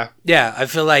 yeah. I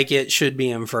feel like it should be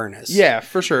Infernus. Yeah,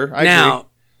 for sure. I agree.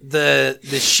 The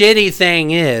shitty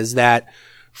thing is that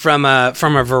from a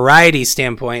variety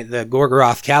standpoint, the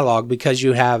Gorgoroth catalog, because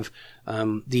you have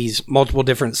these multiple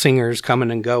different singers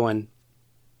coming and going,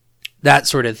 that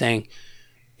sort of thing,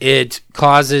 it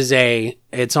causes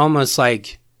it's almost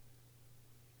like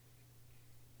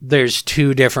there's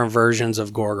 2 different versions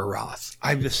of Gorgoroth.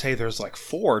 I would say there's like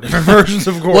 4 different versions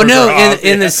of Gorgoroth. Well, no,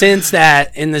 in the sense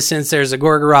there's a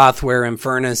Gorgoroth where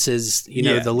Infernus is,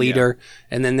 Yeah, the leader,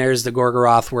 and then there's the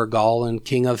Gorgoroth where Gaul and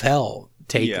King of Hell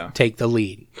take the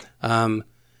lead.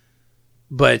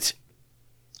 But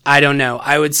I don't know.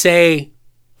 I would say,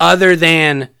 other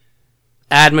than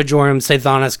Ad Majorem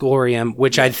Sathanas Gloriam,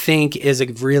 which I think is a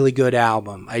really good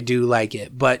album, I do like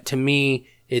it, but to me,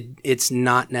 it's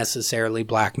not necessarily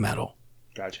black metal.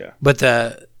 Gotcha. But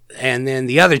and then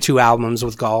the other 2 albums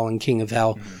with Gaul and King of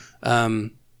Hell,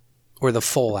 or the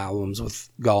full albums with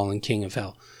Gaul and King of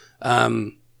Hell,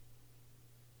 I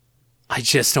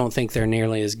just don't think they're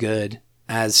nearly as good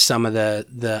as some of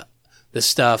the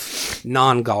stuff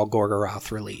non-Gaul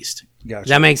Gorgoroth released. Gotcha. Does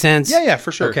that make sense? Yeah,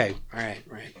 for sure. Okay. All right.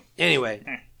 Anyway,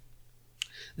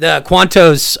 the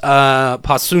Quantos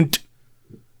Passunt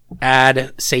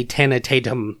ad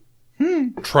Satanitatum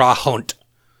Trahont,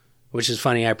 which is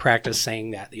funny. I practiced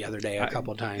saying that the other day a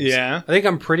couple times. Yeah. I think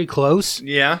I'm pretty close,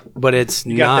 Yeah. but it's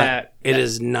got not. that- It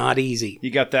is not easy. You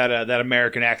got that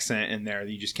American accent in there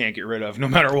that you just can't get rid of no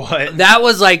matter what. That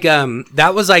was like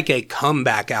a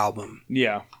comeback album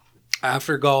Yeah.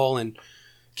 after Gaul and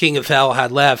King of Hell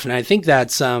had left, and I think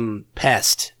that's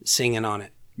Pest singing on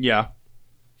it. Yeah.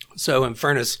 So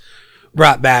Infernus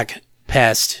brought back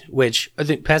Pest, which I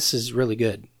think Pest is really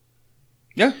good.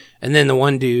 Yeah. And then the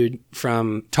one dude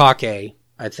from Take,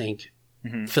 I think,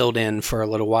 filled in for a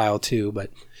little while too.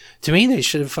 But to me, he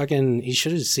should have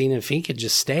seen if he could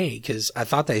just stay, because I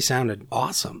thought they sounded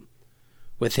awesome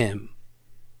with him.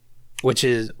 Which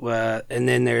is, and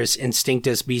then there's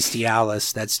Instinctus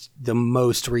Bestialis. That's the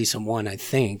most recent one, I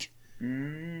think.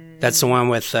 That's the one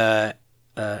with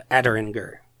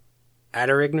Aderigner.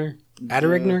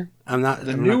 I'm not.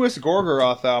 The newest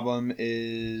Gorgoroth album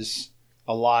is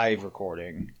a live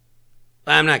recording.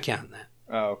 I'm not counting that.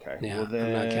 Oh, okay. Yeah, Well, then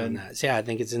I'm not counting that. So, yeah, I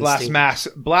think it's Black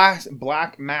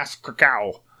Mass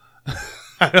Cacao.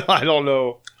 I don't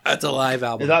know. That's a live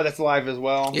album. That's live as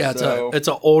well. Yeah, so. it's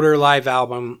an older live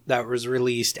album that was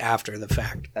released after the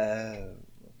fact.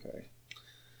 Okay.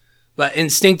 But They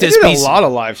Instinctus did a lot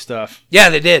of live stuff. Yeah,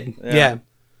 they did. Yeah.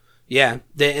 Yeah.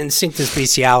 The Instinctus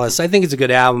Bestialis, I think it's a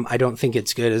good album. I don't think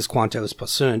it's good as Quantos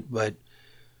Passunt, but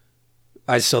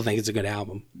I still think it's a good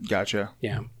album. Gotcha.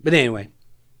 Yeah. But anyway,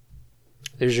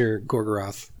 there's your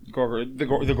Gorgoroth. The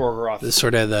Gorgoroth. The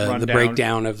sort of the rundown.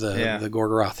 breakdown of the Yeah.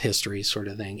 Gorgoroth history sort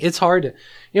of thing. It's hard to,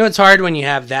 it's hard when you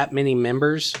have that many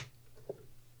members.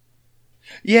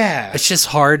 Yeah. It's just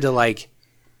hard to like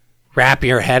wrap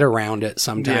your head around it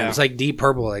sometimes. Yeah. It's like Deep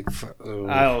Purple, like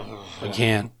I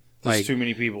can't. There's Like too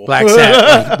many people.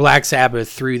 Black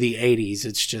Sabbath through the 80s.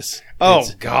 It's just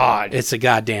God. it's a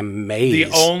goddamn maze.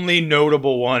 The only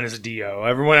notable one is Dio.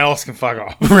 Everyone else can fuck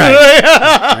off. Right.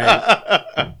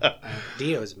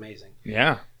 Dio is amazing.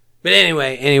 Yeah. But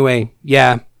anyway,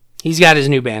 yeah, he's got his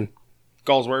new band.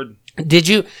 Gall's Word. Did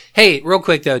you? Hey, real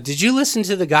quick though, did you listen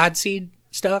to the Godseed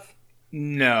stuff?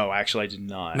 No, actually, I did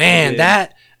not. Man,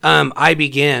 that I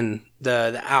Begin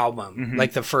the album,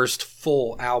 like the first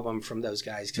full album from those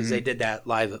guys, because they did that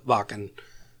live at Wacken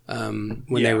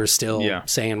when they were still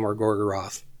saying we're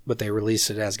Gorgoroth, but they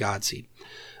released it as Godseed.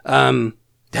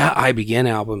 That I Begin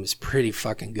album is pretty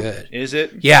fucking good. Is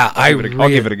it? Yeah, I'll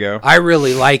give it a go. I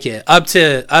really like it. Up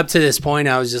to this point,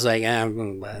 I was just like,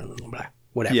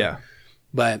 whatever. Yeah.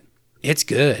 But it's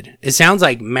good. It sounds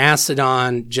like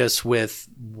Mastodon, just with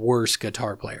worse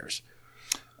guitar players.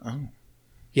 Oh.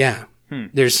 Yeah.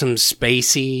 There's some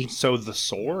spacey. So the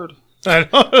Sword? I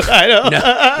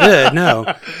don't.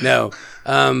 No.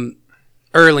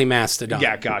 Early Mastodon.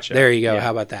 Yeah, gotcha. There you go. Yeah.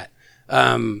 How about that?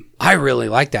 I really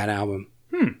like that album.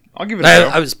 I'll give it a go.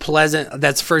 I was pleasant.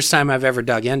 That's the first time I've ever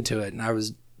dug into it, and I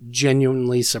was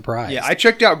genuinely surprised. Yeah, I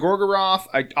checked out Gorgoroth.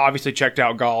 I obviously checked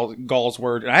out Gall's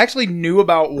Word. And I actually knew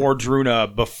about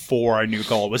Wardruna before I knew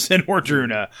Gall was in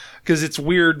Wardruna, because it's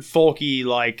weird, folky,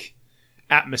 like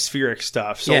atmospheric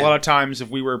stuff. So a lot of times if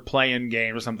we were playing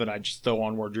games or something, I'd just throw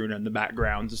on Wardruna in the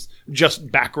background,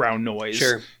 just background noise.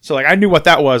 Sure. So like I knew what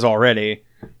that was already.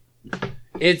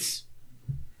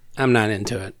 I'm not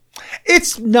into it.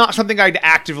 It's not something I'd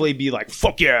actively be like,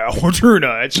 fuck yeah,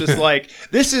 Wardruna. It's just like,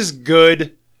 this is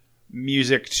good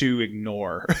music to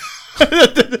ignore.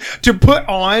 To put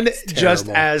on just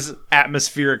as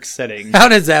atmospheric setting. How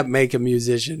does that make a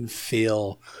musician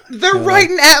feel? They're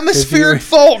writing atmospheric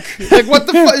folk. Like, what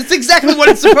the fuck? It's exactly what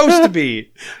it's supposed to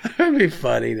be. It'd be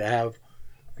funny to have,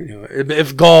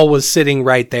 if Gall was sitting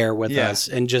right there with us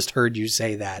and just heard you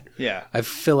say that. Yeah. I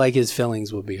feel like his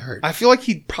feelings would be hurt. I feel like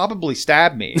he'd probably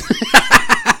stab me.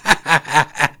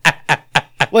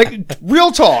 Like,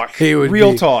 real talk. He would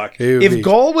real be- talk. he would If be-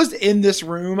 Gull was in this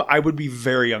room, I would be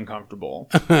very uncomfortable.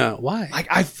 Why? Like,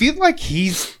 I feel like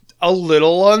he's a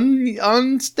little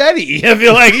unsteady. I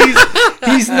feel like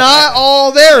he's not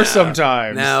all there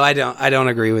sometimes. No, I don't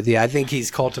agree with you. I think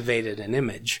he's cultivated an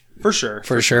image. For sure.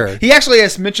 For sure. He actually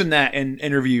has mentioned that in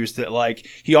interviews that, like,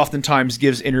 he oftentimes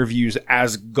gives interviews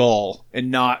as Gull and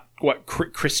not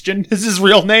Christian is his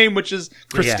real name, which is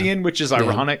Christian, which is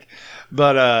ironic.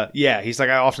 But yeah, he's like,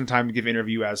 I oftentimes give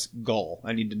interview as Gull.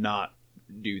 I need to not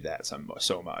do that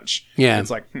so much. Yeah. And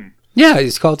it's like, Yeah,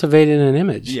 he's cultivated an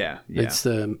image. Yeah. It's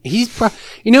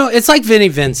it's like Vinnie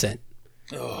Vincent.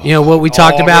 You know what we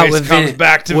talked about always with comes Vinny,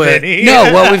 back to with- Vinny.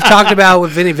 No, what we've talked about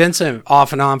with Vinnie Vincent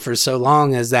off and on for so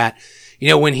long is that, you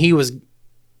know, when he was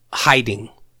hiding,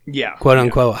 yeah, quote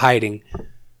unquote hiding,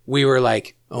 we were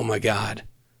like, oh my God.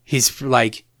 He's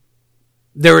like,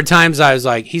 there were times I was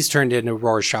like, he's turned into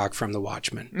Rorschach from The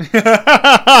Watchmen.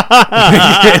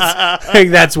 I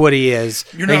think that's what he is.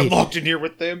 You're not locked in here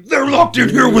with them. They're locked in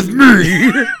here with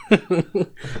me.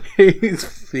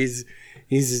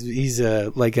 He's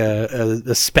like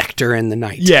a specter in the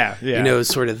night. Yeah. You know,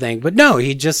 sort of thing. But no,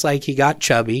 he got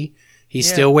chubby. He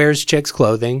still wears chicks'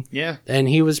 clothing. Yeah. And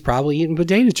he was probably eating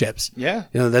potato chips. Yeah.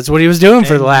 You know, that's what he was doing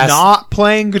for the last... Not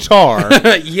playing guitar.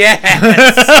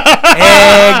 Yes!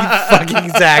 Fucking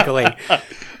exactly.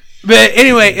 But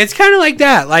anyway, it's kind of like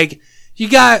that. Like,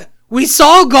 we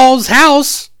saw Gull's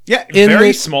house. Yeah, in very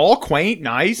this- small, quaint,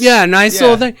 nice. Yeah, nice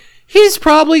little thing. He's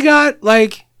probably got,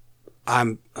 like,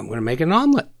 I'm going to make an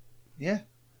omelet. Yeah.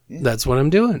 That's what I'm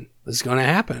doing. It's going to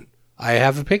happen. I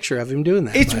have a picture of him doing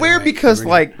that. It's by the weird way. because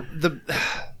like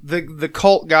the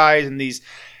cult guys and these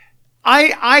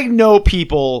I know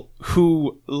people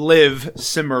who live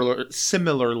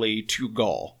similarly to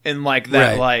Gull and like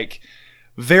that Right. like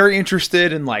very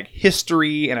interested in like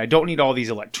history and I don't need all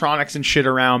these electronics and shit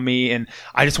around me and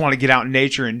I just want to get out in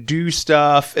nature and do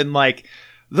stuff and like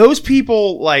those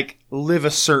people like live a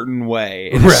certain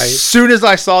way. And Right. as soon as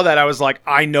I saw that I was like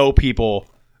I know people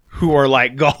who are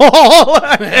like Gull.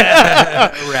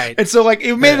 Right. And so, like,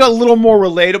 it made it a little more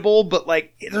relatable, but,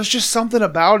 like, there's just something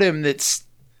about him that's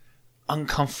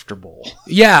uncomfortable.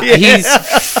 Yeah, he's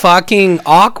fucking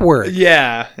awkward.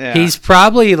 Yeah. He's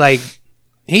probably like,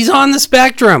 he's on the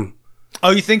spectrum.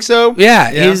 Oh, you think so?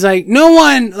 Yeah, he's like, no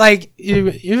one, like,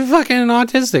 you're fucking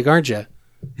autistic, aren't you?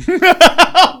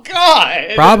 Oh,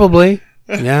 God. Probably.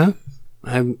 Yeah.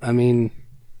 I mean,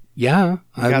 yeah.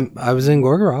 I was in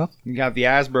Gorgoroth. You got the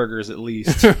Asperger's at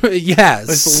least. Yeah,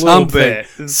 Just a little bit.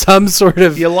 Some sort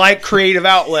of You like creative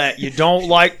outlet. You don't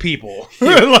like people.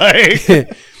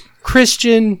 Like,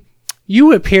 Christian,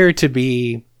 you appear to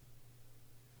be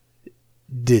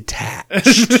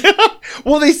detached.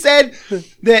 well, they said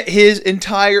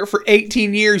that for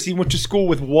 18 years, he went to school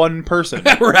with one person.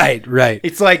 Right.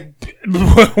 It's like,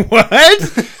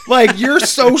 what? Like, your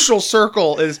social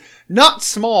circle is not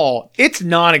small, it's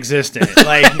non-existent.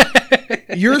 Like,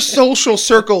 your social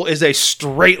circle is a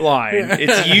straight line.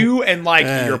 It's you and, like,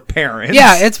 your parents.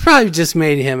 Yeah, it's probably just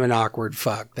made him an awkward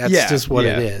fuck. That's Yeah, just what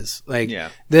yeah. it is. Like, Yeah.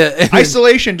 the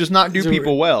Isolation does not do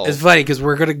people well. It's funny because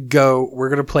we're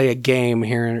gonna play a game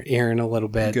here in a little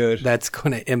bit. Good. That's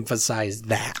gonna emphasize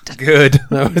that. Good.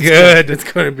 No, it's Good. It's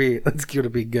gonna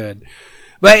be good.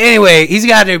 But anyway, he's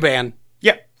got a new band.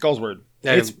 Yeah, Gull's word.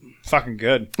 Yeah. It's fucking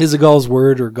good. Is it Gull's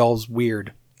word or Gull's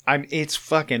weird? It's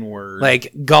fucking word.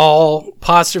 Like Gull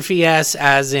apostrophe S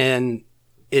as in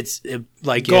it's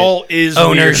like Gull is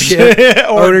ownership, weird.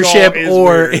 Or ownership, Gull is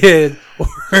or weird.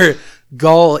 or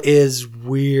Gull is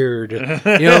weird. You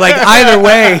know, like either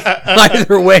way,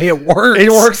 it works.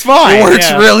 It works fine, It works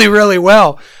yeah. really, really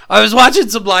well. I was watching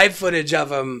some live footage of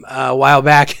them a while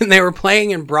back, and they were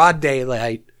playing in broad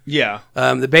daylight. Yeah.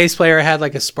 The bass player had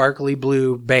like a sparkly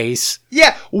blue bass.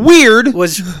 Yeah, weird.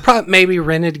 Was maybe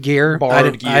rented gear.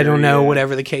 Borrowed I gear, don't know, yeah.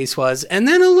 whatever the case was. And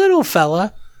then a little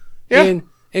fella Yeah.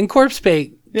 in Corpse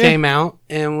Paint Yeah. came out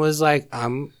and was like,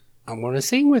 I'm going to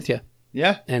sing with you.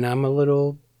 Yeah. And I'm a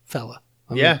little fella.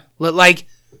 Yeah. Like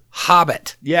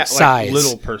Hobbit Yeah, size. like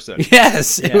little person.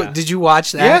 Yes. Yeah. Did you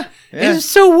watch that? Yeah, yeah. It's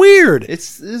so weird.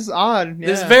 It's odd. Yeah.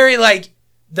 It's very like,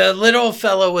 the little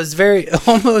fella was very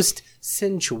almost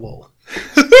sensual.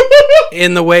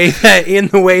 in the way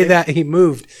that he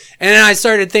moved. And then I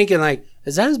started thinking like,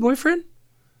 is that his boyfriend?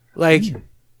 Like,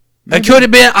 it could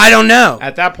have been, I don't know.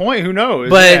 At that point, who knows?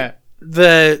 But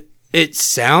Yeah. it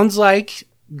sounds like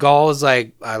Gull is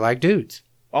like, I like dudes.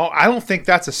 Oh, I don't think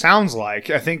that's a sounds like.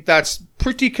 I think that's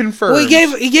pretty confirmed.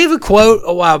 Well, he gave a quote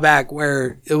a while back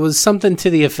where it was something to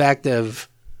the effect of,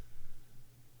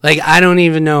 like, I don't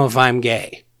even know if I'm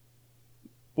gay.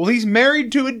 Well, he's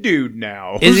married to a dude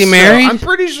now. Is he So, married? I'm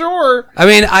pretty sure. I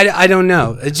mean, I don't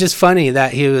know. It's just funny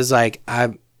that he was like,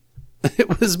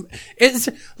 it's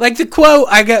like the quote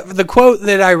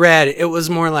that I read. It was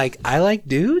more like, I like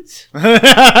dudes.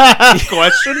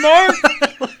 Question mark?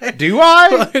 Do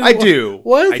I? I do.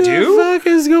 What I the do? fuck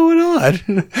is going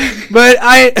on? But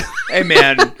Hey,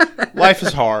 man, life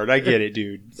is hard. I get it,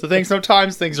 dude. So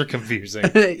sometimes things are confusing.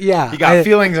 yeah, You got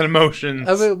feelings and emotions.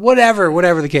 I mean,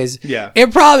 whatever the case. Yeah.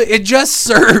 It just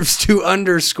serves to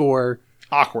underscore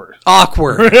Awkward.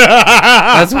 awkward.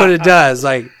 That's what it does.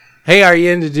 Like, hey, are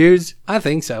you into dudes? I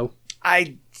think so.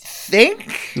 I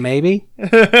think. Maybe.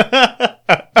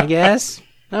 I guess.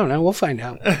 I don't know. We'll find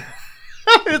out.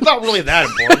 It's not really that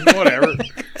important. Whatever.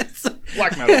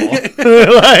 Black metal.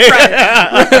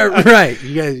 Right.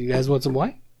 You guys want some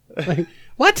wine? Like,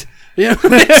 what? You know,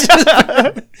 it's just,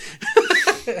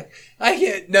 I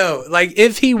can't. No. Like,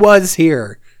 if he was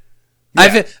here, I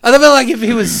feel like if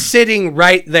he was sitting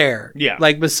right there, Yeah.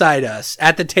 like beside us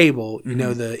at the table, you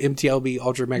know, the MTLB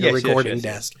Ultra Mega Yes, recording yes.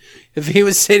 desk. If he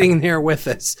was sitting there with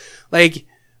us, like,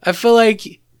 I feel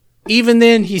like even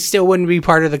then he still wouldn't be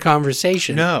part of the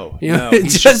conversation. No. You know, no. it'd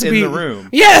He's just in the room.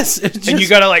 Yes, And you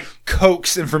gotta, like,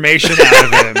 coax information out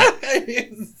of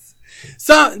him.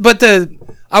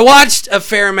 I watched a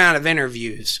fair amount of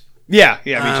interviews. Yeah,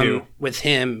 me too. With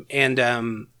him,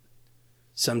 and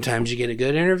sometimes you get a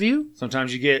good interview.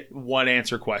 Sometimes you get one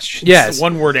answer questions. Yes.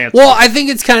 One word answer. Well, I think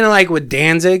it's kind of like with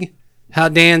Danzig. How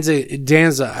Danzig,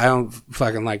 I don't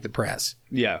fucking like the press.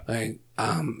 Yeah. Like,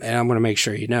 and I'm going to make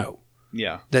sure you know.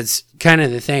 Yeah. That's kind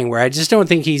of the thing where I just don't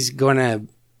think he's going to,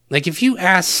 like, if you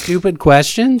ask stupid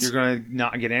questions, You're gonna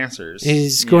not get answers.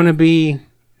 he's going to be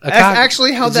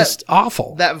Actually, how it's that- just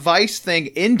awful. That Vice thing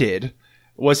ended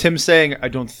was him saying, I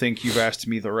don't think you've asked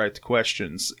me the right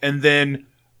questions. And then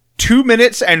 2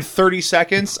 minutes and 30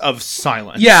 seconds of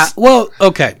silence. Yeah, well,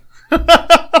 okay.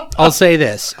 I'll say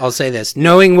this.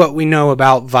 Knowing what we know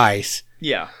about Vice,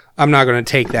 Yeah. I'm not going to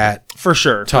take that For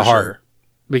sure. to heart.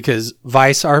 Because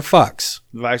Vice are fucks.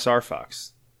 Vice are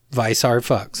fucks. Vice are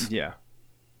fucks. Yeah.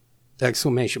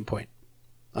 Exclamation point.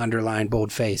 Underline,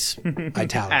 bold face,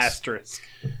 italics. Asterisk.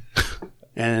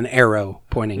 And an arrow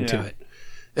pointing to Yeah. it.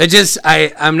 It just,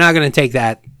 I'm not going to take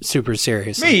that super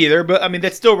seriously. Me either, but I mean,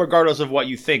 that's still regardless of what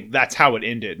you think. That's how it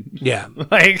ended. Yeah.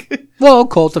 Like, Well,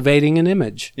 cultivating an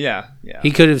image. yeah.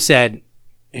 He could have said,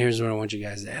 here's what I want you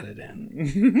guys to edit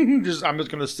in. I'm just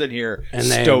going to sit here And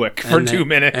stoic for 2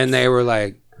 minutes. And they were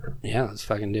like, yeah, let's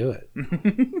fucking do it.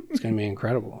 It's going to be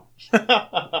incredible.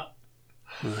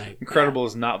 Like, Incredible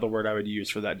is not the word I would use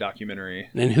for that documentary.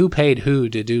 and who paid who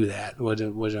to do that? What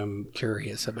I'm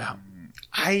curious about.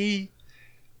 I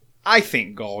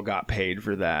think Gall got paid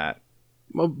for that.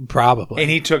 Well, probably.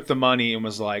 And he took the money and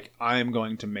was like, I am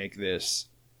going to make this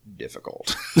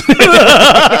difficult.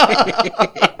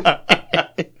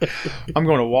 I'm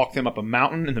going to walk them up a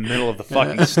mountain in the middle of the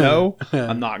fucking snow.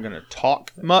 I'm not going to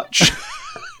talk much.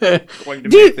 Going to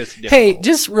make this difficult. Hey,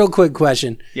 just real quick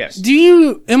question. Yes.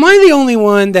 Am I the only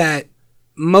one that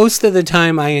most of the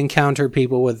time I encounter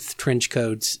people with trench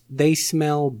coats, they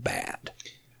smell bad?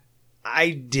 I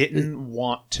didn't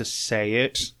want to say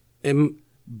it, Am-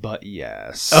 but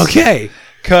yes. okay.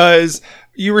 Because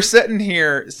you were sitting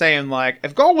here saying, like,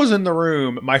 if Gall was in the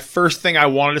room, my first thing I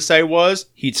wanted to say was,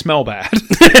 he'd smell bad.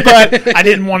 But I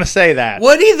didn't want to say that.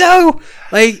 Would he though?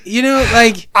 Like, you know,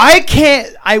 like,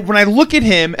 When I look at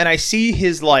him and I see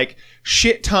his, like,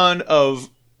 shit ton of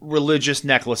religious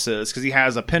necklaces, because he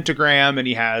has a pentagram and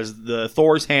he has the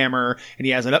Thor's hammer and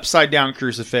he has an upside down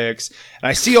crucifix, and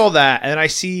I see all that, and then I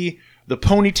see the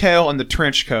ponytail and the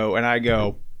trench coat, and I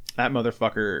go, that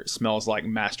motherfucker smells like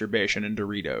masturbation and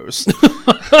Doritos.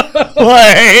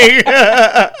 Like,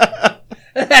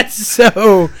 that's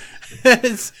so.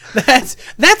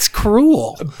 That's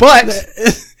cruel. but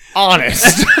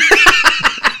honest.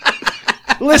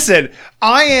 Listen,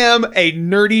 I am a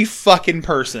nerdy fucking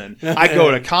person. I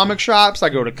go to comic shops. I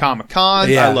go to Comic Cons.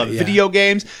 Yeah, I love yeah. video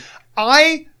games.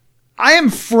 I am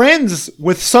friends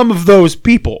with some of those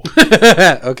people.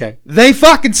 Okay. They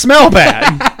fucking smell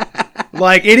bad.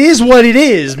 Like, it is what it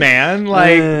is, man.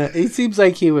 Like, it seems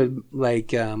like he would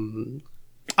like.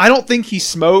 I don't think he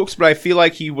smokes, but I feel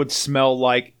like he would smell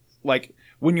like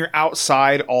when you're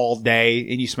outside all day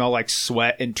and you smell like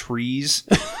sweat and trees.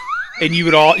 And you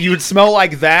would smell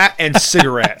like that and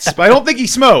cigarettes. But I don't think he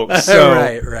smokes. So.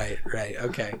 Right.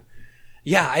 Okay.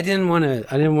 Yeah, I didn't want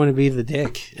to be the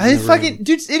dick. in the room. Fucking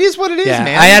dude, it is what it is, Yeah,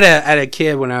 man. I had a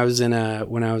kid when I was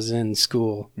in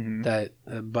school, that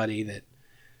a buddy that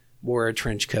wore a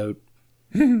trench coat.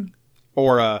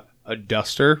 Or a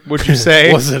duster, would you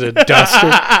say? Was it a duster?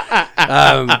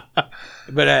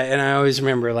 But and I always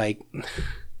remember, like,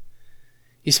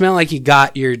 you smell like you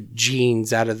got your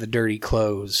jeans out of the dirty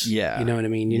clothes. Yeah. You know what I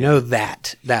mean? You know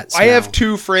that smell. I have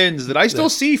two friends that I still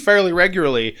see fairly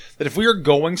regularly that if we are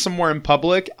going somewhere in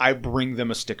public, I bring them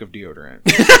a stick of deodorant.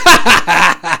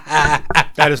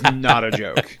 That is not a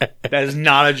joke. That is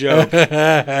not a joke.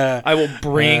 I will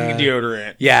bring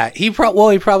deodorant. Yeah, he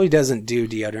probably doesn't do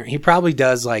deodorant. He probably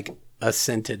does like a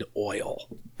scented oil.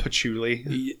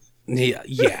 Patchouli. Yeah.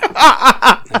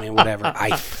 I mean, whatever.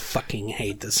 I fucking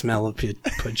hate the smell of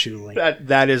patchouli.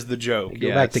 That is the joke. Go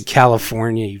back to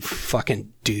California, you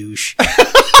fucking douche.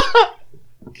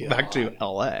 Back to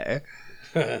LA.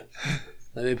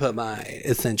 Let me put my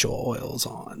essential oils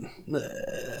on.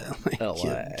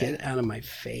 Get out of my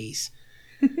face.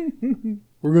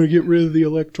 We're going to get rid of the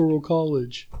Electoral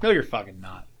College. No, you're fucking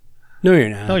not. No, you're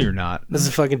not. No, you're not. That's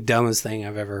the fucking dumbest thing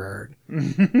I've ever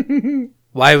heard.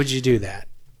 Why would you do that?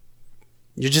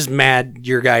 You're just mad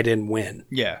your guy didn't win.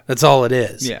 Yeah. That's all it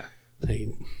is. Yeah. I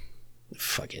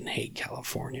fucking hate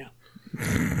California.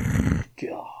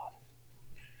 God.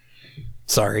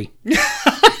 Sorry.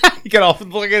 Get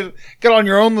on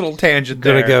your own little tangent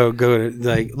there. Gonna go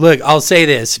like, look, I'll say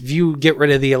this. If you get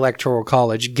rid of the Electoral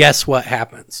College, guess what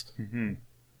happens? Mm-hmm.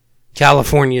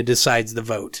 California decides the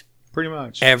vote. Pretty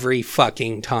much. Every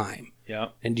fucking time. Yeah.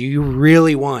 And do you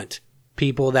really want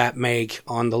people that make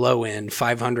on the low end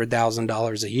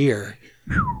 $500,000 a year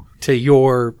to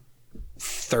your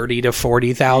 30 to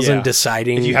 40,000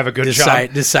 deciding if you have a good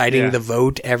job. deciding Yeah. the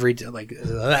vote every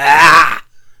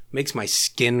makes my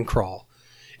skin crawl.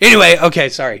 Anyway, okay,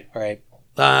 sorry. All right.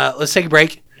 Let's take a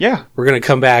break. Yeah. We're going to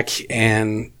come back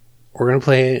and we're going to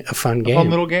play a fun game.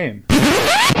 Fun little game.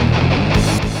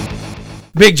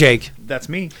 Big Jake, That's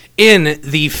me. in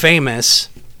the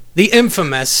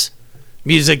infamous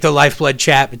Music the Lifeblood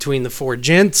chat between the four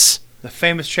gents. The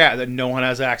famous chat that no one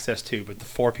has access to but the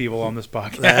four people on this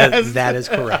podcast. That is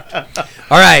correct.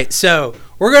 All right, so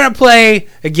we're going to play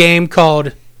a game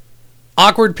called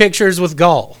Awkward Pictures with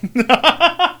Gall.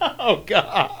 Oh,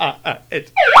 God.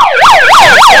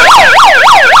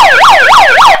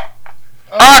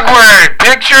 Awkward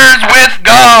pictures with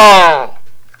Gall.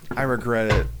 I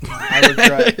regret it.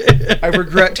 I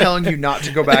regret telling you not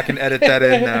to go back and edit that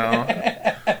in now.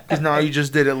 Because now you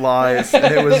just did it live,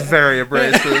 and it was very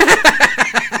abrasive.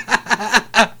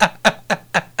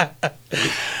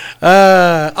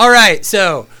 All right,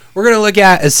 so we're going to look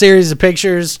at a series of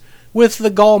pictures with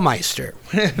the Gallmeister.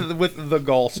 With the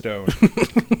gallstone.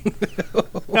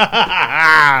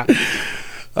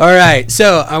 All right,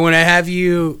 so I want to have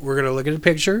you, we're going to look at a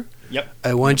picture. Yep.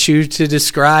 I want you to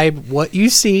describe what you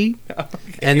see,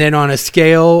 and then on a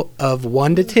scale of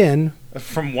 1 to 10,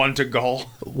 From 1 to gall.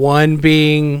 1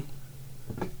 being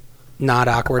not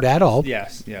awkward at all,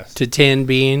 Yes. to 10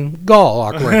 being gall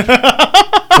awkward.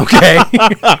 Okay.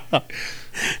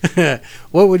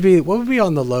 What would be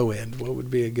on the low end? What would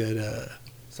be a good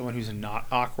Someone who's not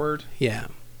awkward. yeah.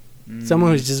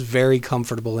 Someone who's just very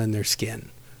comfortable in their skin.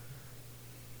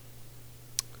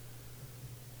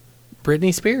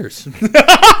 Britney Spears.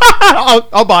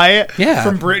 I'll buy it. Yeah.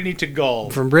 From Brittany to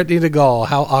gall. From Britney to Gall.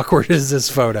 How awkward is this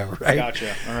photo, right?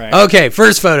 Gotcha. All right. Okay,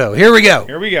 first photo. Here we go.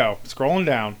 Here we go. Scrolling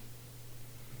down.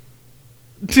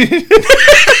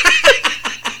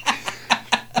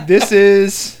 This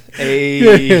is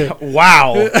a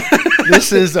wow.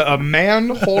 This is a man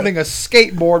holding a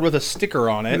skateboard with a sticker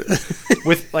on it,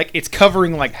 with like it's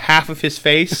covering like half of his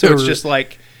face, so it's just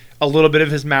like a little bit of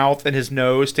his mouth and his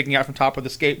nose sticking out from top of the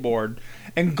skateboard.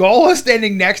 And Gall is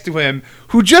standing next to him,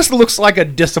 who just looks like a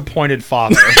disappointed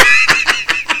father.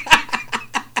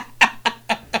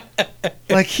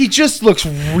 Like, he just looks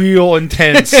real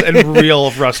intense and real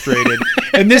frustrated.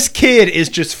 And this kid is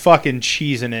just fucking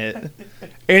cheesing it. And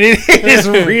it is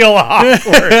real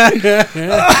awkward.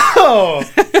 Oh.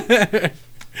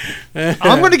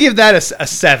 I'm going to give that a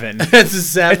 7. That's a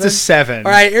 7. It's a 7.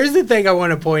 All right, here's the thing I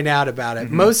want to point out about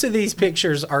it. Most of these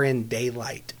pictures are in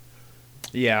daylight.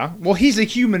 Yeah. Well, he's a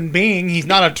human being. He's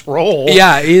not a troll.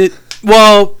 Yeah,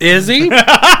 well, is he?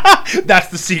 That's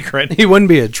the secret. He wouldn't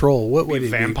be a troll. What would he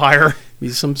Vampire. be?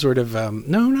 He's some sort of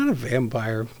no, not a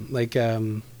vampire. Like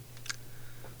some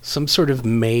sort of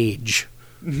mage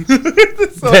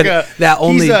that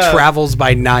only travels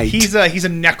by night. He's a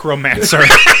necromancer.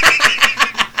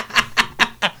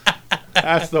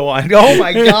 That's the one. Oh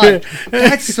my god,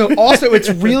 that's so. Also, it's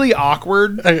really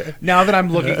awkward now that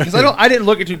I'm looking because I didn't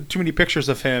look at too many pictures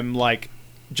of him like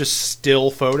just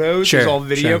still photos. Sure, it's all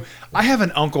video. sure. I have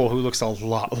an uncle who looks a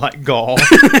lot like Gall,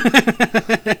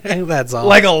 That's all.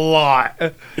 like a lot.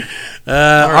 All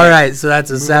right, so that's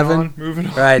a 7. Moving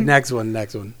on. All right, next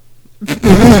one.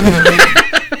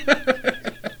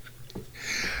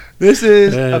 This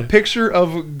is a picture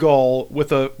of Gull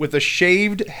with a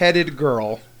shaved headed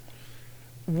girl.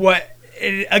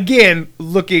 Again,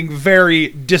 looking very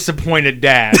disappointed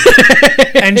dad.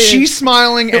 And she's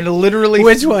smiling and literally...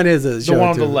 Which one is it? The one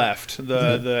on the left.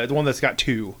 The one that's got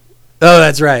two. Oh,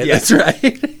 that's right. Yeah. That's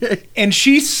right. And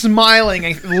she's smiling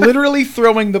and literally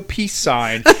throwing the peace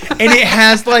sign. And it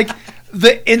has like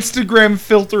the Instagram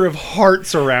filter of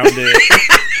hearts around it.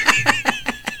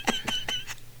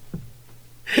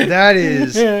 That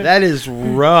is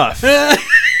rough.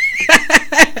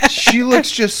 She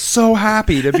looks just so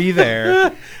happy to be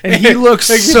there, and he looks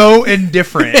so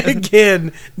indifferent.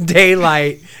 Again,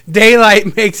 daylight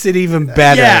makes it even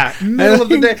better. Yeah, middle of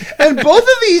the day. And both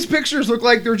of these pictures look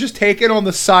like they're just taken on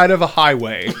the side of a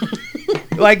highway.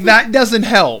 Like, that doesn't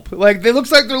help. Like, it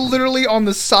looks like they're literally on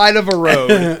the side of a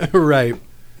road. Right.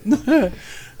 And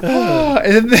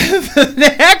then the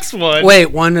next one. Wait,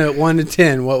 1 to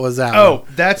 10. What was that? Oh,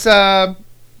 that's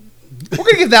we're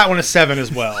gonna give that one a 7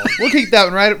 as well. We'll keep that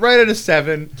one right at a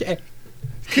 7. Okay.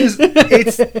 Because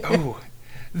it's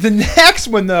the next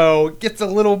one though gets a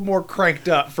little more cranked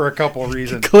up for a couple of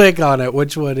reasons. Click on it.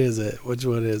 Which one is it?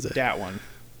 That one.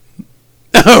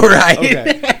 Oh, right.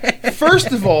 Okay.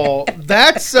 First of all,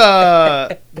 that's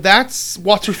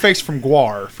what's her face from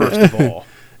Gwar. First of all,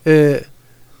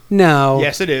 No.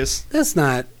 yes, it is. That's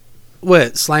not.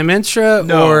 What, Slimenstra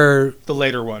No, or the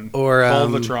later one or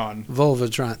Volvatron.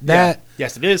 Volvatron. That. Yeah.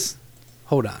 Yes, it is.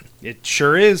 Hold on. It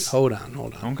sure is. Hold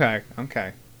on.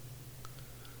 Okay.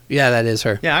 Yeah, that is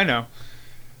her. Yeah, I know.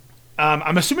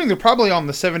 I'm assuming they're probably on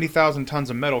the 70,000 Tons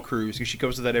of Metal cruise because she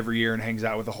goes to that every year and hangs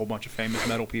out with a whole bunch of famous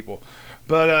metal people.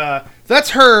 But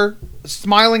that's her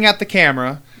smiling at the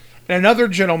camera, and another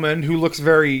gentleman who looks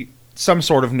very some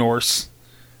sort of Norse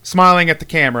smiling at the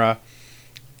camera,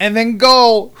 and then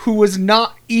Gull, who was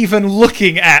not even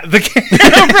looking at the camera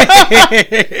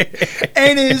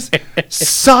and is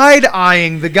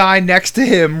side-eyeing the guy next to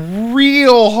him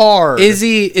real hard. Is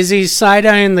he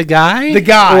side-eyeing the guy? The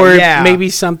guy, or yeah. maybe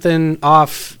something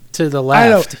off to the I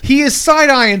know. left? He is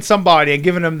side-eyeing somebody and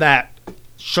giving him that,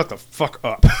 shut the fuck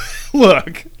up.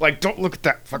 Look. Like, don't look at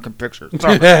that fucking picture.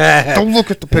 Sorry. Don't look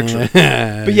at the picture.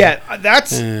 But yeah,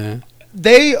 that's...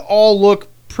 They all look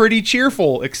pretty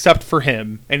cheerful except for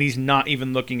him, and he's not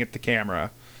even looking at the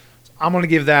camera. So I'm going to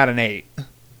give that an 8.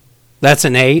 That's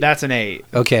an 8? That's an 8.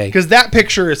 Okay. Because that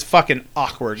picture is fucking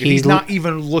awkward. He's lo- not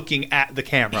even looking at the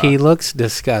camera. He looks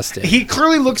disgusted. He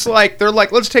clearly looks like, they're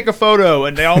like, let's take a photo.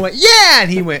 And they all went, yeah!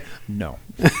 And he went, no.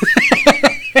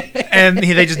 And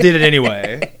they just did it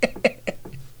anyway.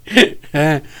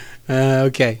 Okay.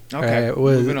 Okay, All right.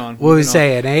 moving on, What we moving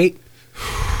say, an 8?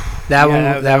 That Yeah, one.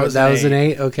 that That was was an an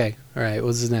 8. 8. Okay. All right.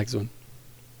 What's the next one?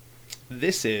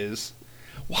 This is...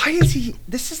 Why is he...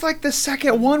 This is like the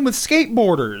second one with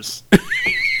skateboarders.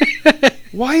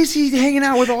 Why is he hanging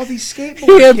out with all these skateboard He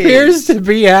kids? appears to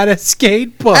be at a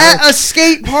skate park. At a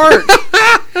skate park.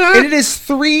 And it is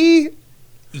 3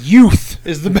 youth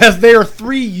is the best. They are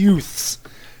 3 youths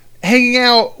hanging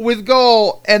out with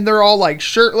Gull, and they're all like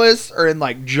shirtless or in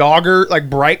like like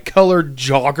bright colored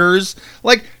joggers,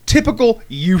 like typical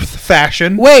youth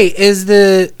fashion. Wait,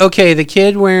 the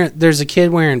kid wearing? There's a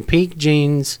kid wearing pink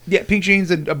jeans Yeah, pink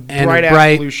jeans and a and bright a ass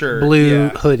bright blue shirt. blue Yeah.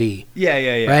 hoodie.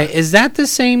 Yeah. Right? Is that the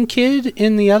same kid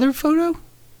in the other photo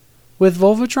with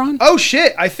Volvatron? Oh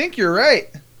shit, I think you're right.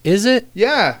 Is it?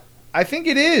 Yeah, I think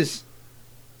it is.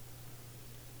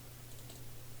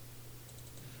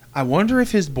 I wonder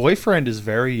if his boyfriend is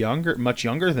much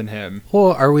younger than him.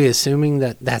 Well, are we assuming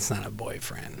that that's not a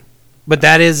boyfriend? But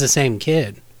that is the same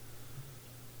kid.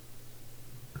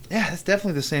 Yeah, that's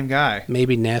definitely the same guy.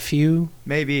 Maybe nephew?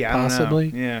 Maybe, I Possibly.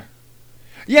 don't know. Yeah.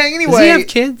 Yeah, Does anyway. he have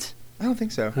kids? I don't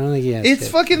think so. I don't think he has It's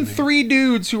kids. fucking 3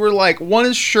 dudes who are like, one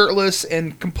is shirtless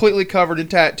and completely covered in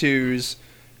tattoos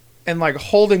and like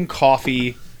holding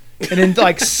coffee and in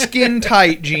like skin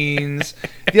tight jeans.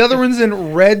 The other one's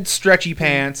in red stretchy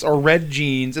pants or red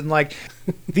jeans, and like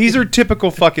these are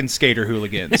typical fucking skater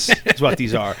hooligans. Is what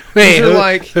these are. Wait, These are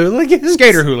like hooligans?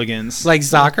 skater hooligans. Like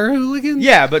soccer hooligans?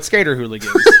 Yeah, but skater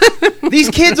hooligans.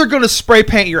 These kids are going to spray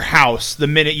paint your house the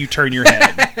minute you turn your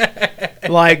head.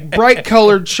 Like bright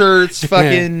colored shirts,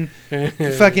 fucking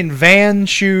van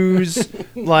shoes,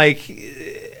 like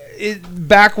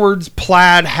backwards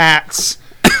plaid hats.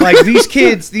 Like these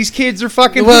kids are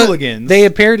fucking hooligans. They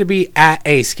appear to be at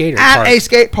a skater park. At a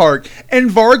skate park, and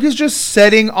Varg is just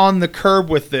sitting on the curb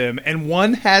with them, and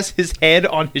one has his head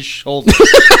on his shoulder.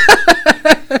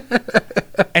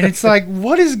 And it's like,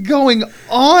 what is going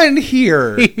on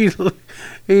here?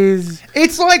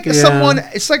 It's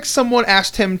like someone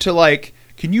asked him to like,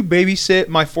 can you babysit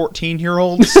my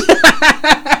 14-year-olds?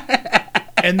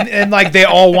 and like they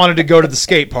all wanted to go to the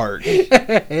skate park.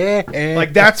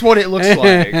 Like that's what it looks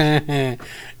like.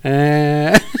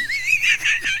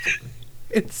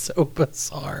 It's so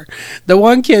bizarre. The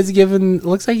one kid's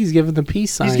looks like he's giving the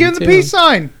peace sign. He's giving the too. peace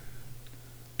sign.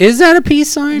 Is that a peace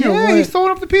sign? or Yeah, what? he's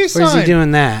throwing up the peace Or sign. is he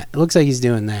doing that? It looks like he's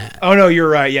doing that. Oh no, you're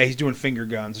right. Yeah, he's doing finger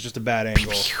guns. It's just a bad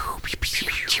angle.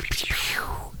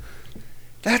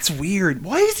 That's weird.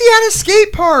 Why is he at a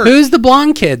skate park? Who's the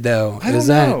blonde kid though? I don't Is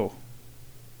that, know.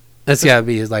 That's gotta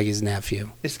be like his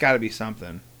nephew. It's got to be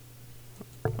something.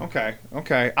 Okay.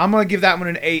 I'm gonna give that one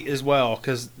an 8 as well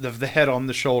because the head on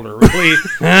the shoulder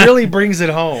really brings it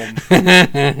home.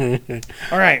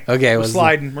 All right. Okay, We're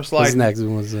sliding. What's next?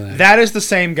 What's the next? That is the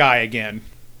same guy again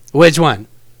Which one?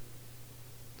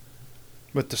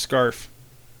 with the scarf.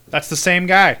 That's the same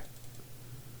guy.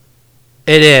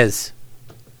 It is.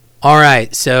 All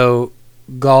right, so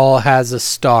Gall has a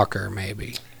stalker,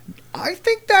 maybe. I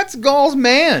think that's Gall's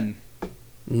man.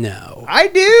 No, I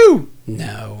do.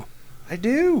 no. I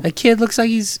do. That kid looks like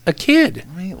he's a kid.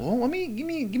 Give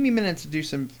me a minute to do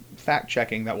some fact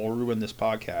checking that will ruin this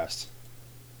podcast.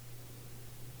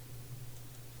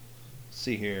 Let's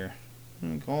see here.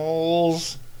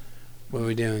 Gall's What are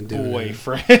we doing?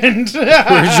 boyfriend.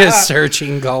 We're just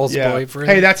searching Gall's Yeah. boyfriend.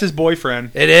 Hey, that's his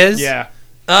boyfriend. It is? Yeah.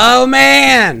 Oh,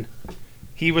 man.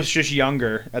 He was just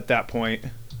younger at that point.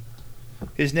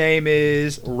 His name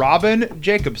is Robin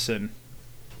Jacobson.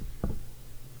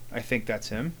 I think that's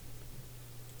him.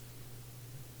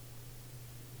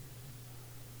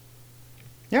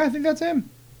 Yeah, I think that's him.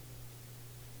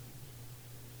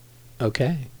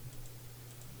 Okay.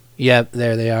 Yep,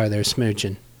 there they are. They're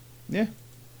smooching. Yeah.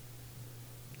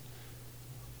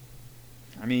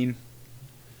 I mean,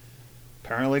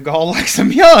 apparently Gall likes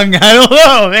him young. I don't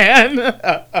know, man.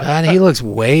 God, he looks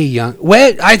way young.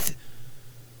 Wait,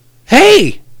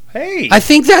 hey, Hey. I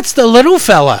think that's the little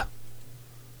fella.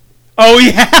 Oh,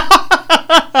 yeah.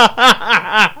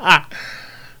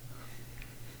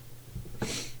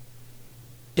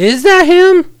 Is that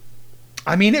him?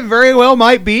 I mean, it very well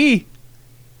might be.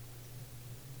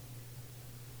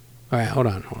 All right, hold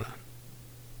on.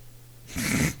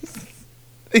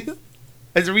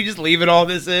 Are we just leaving all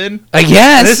this in? I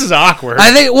guess. This is awkward.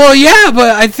 I think. Well, yeah,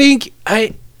 but I think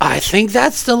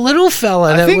that's the little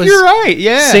fella that I think was you're right.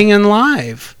 Yeah. singing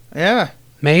live. Yeah.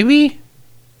 Maybe.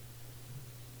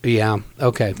 Yeah.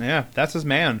 Okay. Yeah. That's his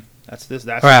man. That's this.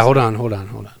 That's All right. Hold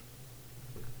on.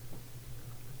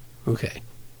 Okay.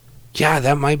 Yeah,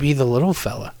 that might be the little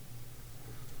fella.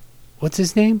 What's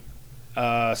his name?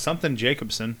 something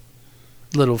Jacobson.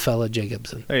 Little fella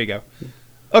Jacobson. There you go.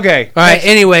 Okay. All right. next,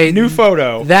 Anyway, new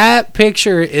photo. That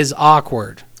picture is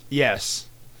awkward. Yes.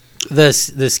 The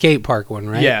skate park one,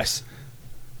 right? Yes.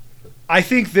 I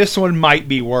think this one might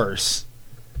be worse.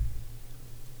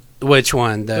 Which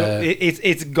one?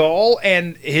 It's Gall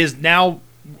and his now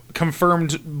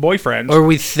confirmed boyfriend. Or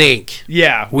we think.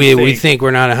 Yeah, We think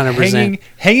we're not 100%.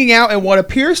 hanging out in what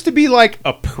appeers to be like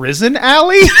a prison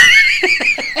alley.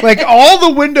 Like all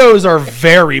the windows are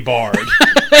very barred.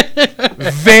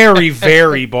 Very,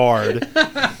 very barred.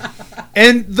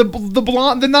 And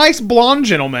the nice blonde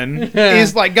gentleman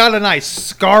is like got a nice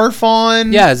scarf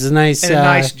on. Yeah, it's a nice and a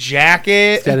nice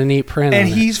jacket. It's got a neat print and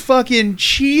on it. he's fucking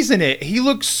cheesing it. He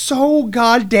looks so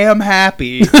goddamn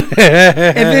happy.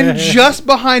 And then just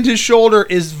behind his shoulder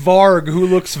is Varg, who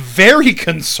looks very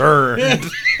concerned.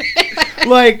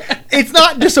 Like, it's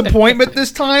not disappointment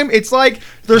this time. It's like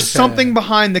there's something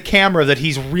behind the camera that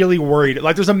he's really worried.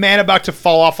 Like there's a man about to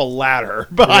fall off a ladder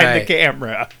behind the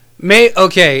camera.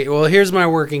 Okay, well, here's my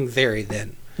working theory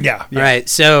then. Yeah. All right,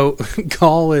 so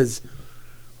Gall is...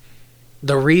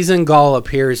 The reason Gall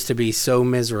appears to be so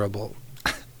miserable,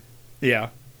 Yeah.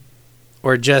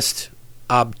 or just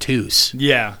obtuse,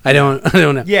 Yeah. I don't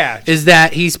know, Yeah. is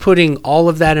that he's putting all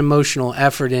of that emotional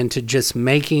effort into just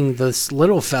making this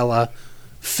little fella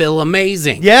feel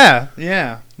amazing. Yeah.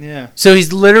 Yeah. Yeah. So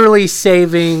he's literally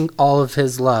saving all of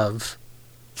his love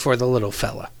for the little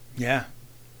fella. Yeah.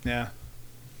 Yeah.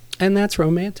 And that's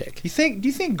romantic. Do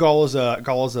you think Gall is a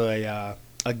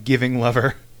giving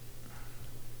lover?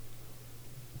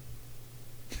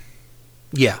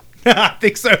 Yeah, I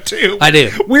think so too. I do.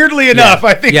 Weirdly enough,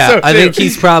 I think so too. I think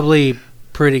he's probably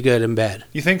pretty good in bed.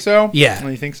 You think so? Yeah.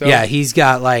 You think so? Yeah, he's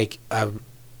got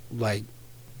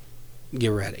get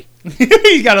ready.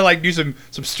 You got to like do some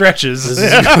stretches.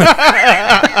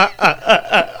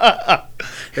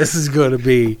 This is going to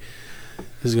be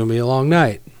a long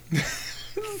night.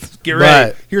 Get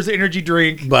ready. But- Here's the energy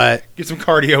drink. But Get some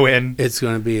cardio in. it's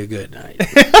going to be a good night.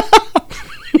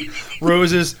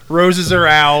 Roses are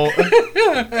out.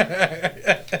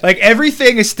 Like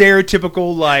everything is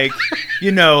stereotypical. Like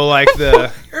like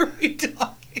the. Are we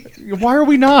talking? Why are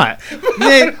we not?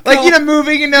 Moving,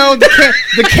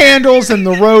 the candles and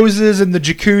the roses and the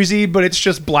jacuzzi, but it's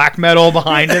just black metal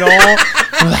behind it all.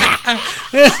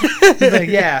 Like,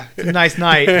 yeah, nice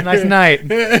night.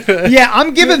 Yeah,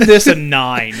 I'm giving this a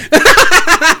 9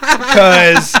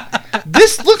 because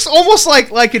this looks almost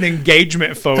like an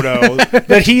engagement photo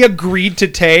that he agreed to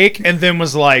take and then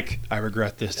was like, I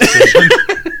regret this decision.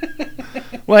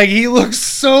 Like, he looks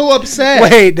so upset.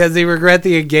 Wait, does he regret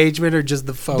the engagement or just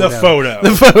the photo? The photo.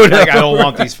 Like, I don't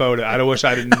want these photos. I wish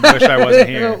I wasn't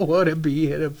here. I don't want to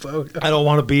be in a photo. I don't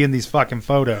want to be in these fucking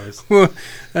photos.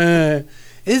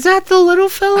 Is that the little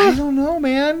fella? I don't know,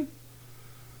 man.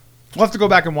 We'll have to go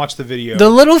back and watch the video. The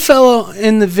little fellow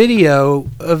in the video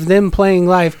of them playing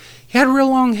live, he had real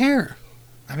long hair.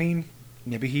 I mean,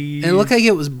 maybe he... And it looked like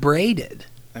it was braided.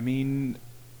 I mean,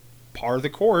 par of the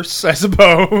course, I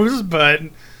suppose, but...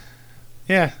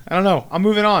 Yeah, I don't know. I'm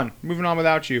moving on. Moving on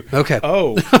without you. Okay.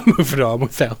 Oh. I'm moving on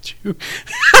without you.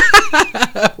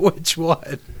 Which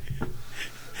one?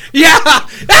 Yeah!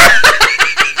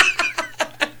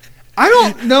 I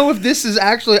don't know if this is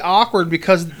actually awkward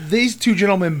because these two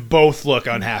gentlemen both look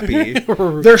unhappy.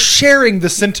 They're sharing the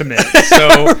sentiment,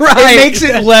 so it makes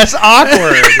it less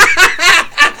awkward.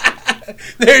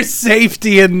 There's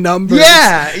safety in numbers.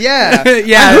 Yeah.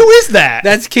 Yeah. Who is that?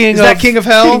 That's King is of... that King of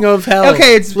Hell? King of Hell.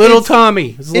 Okay, it's Little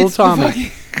Tommy. It's Little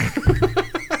Tommy.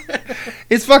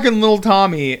 It's fucking Little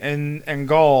Tommy and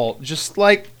Gaul just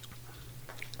like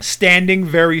standing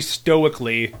very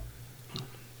stoically.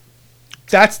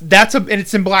 And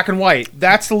it's in black and white.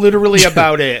 That's literally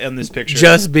about it in this picture.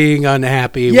 Just being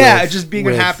unhappy. Yeah, just being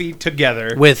unhappy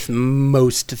together. With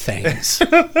most things.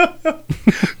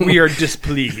 We are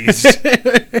displeased.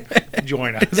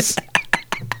 Join us.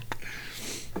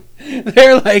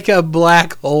 They're like a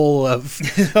black hole of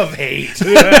hate.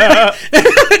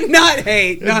 Not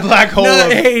hate. Black hole not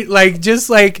of hate. Like just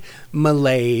like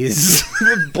malaise.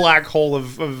 Black hole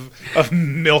of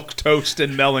milk toast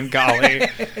and melancholy.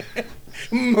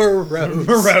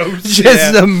 Morose.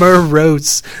 Just a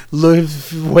morose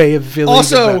way of feeling.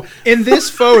 Also, in this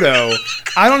photo,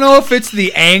 I don't know if it's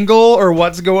the angle or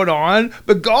what's going on,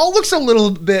 but Gaul looks a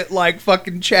little bit like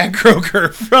fucking Chad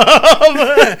Kroeger from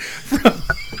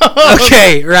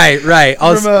okay, right.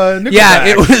 Yeah,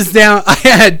 it was down. I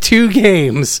had 2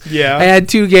 games. Yeah, I had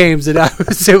 2 games, and it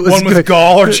was one was good.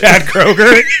 Gaul or Chad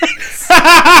Kroeger.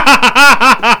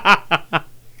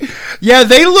 Yeah,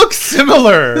 they look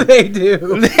similar. They do.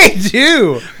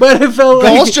 But it felt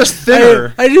Gaul's like just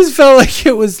thinner. I just felt like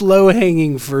it was low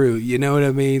hanging fruit. You know what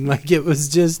I mean? Like it was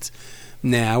just.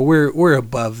 Nah, we're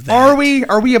above that. Are we?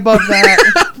 Are we above that?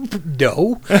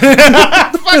 No.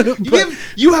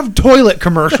 You have toilet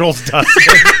commercials,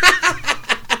 Dustin.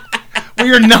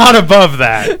 We are not above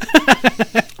that.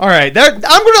 All right, I'm going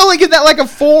to only give that like a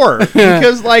 4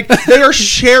 because like they are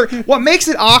sharing. What makes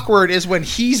it awkward is when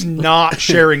he's not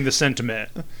sharing the sentiment.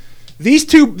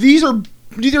 These are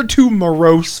 2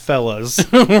 morose fellas.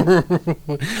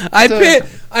 Okay,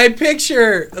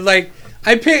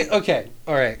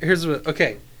 all right. Here's what.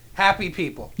 Okay, happy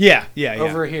people. Yeah.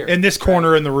 Over here in this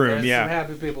corner in the room. There's some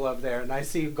happy people up there, and I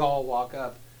see Gaul walk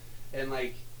up, and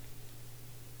like.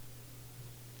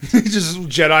 He just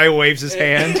Jedi waves his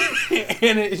hand.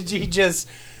 And he just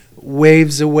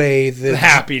waves away the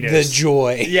happiness. The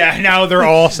joy. Yeah, now they're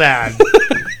all sad.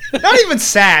 Not even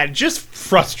sad, just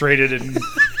frustrated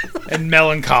and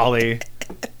melancholy.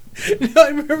 No, I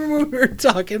remember when we were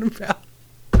talking about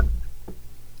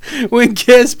when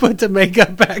Kiss put the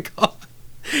makeup back on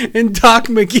and Doc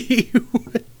McGee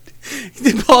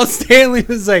Paul Stanley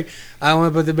was like, I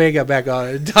want to put the makeup back on.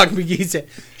 And Doc McGee said,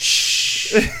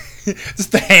 shh. It's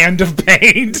the hand of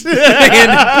paint.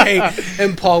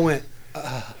 And Paul went,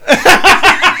 I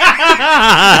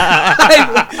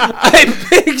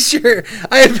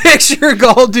picture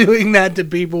Gaul doing that to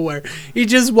people where he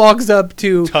just walks up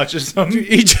to touches them.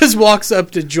 He just walks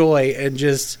up to Joy and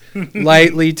just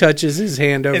lightly touches his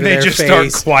hand over their face. And they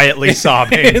just start quietly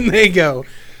sobbing. And they go,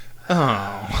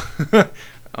 oh.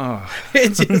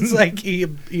 It's just like he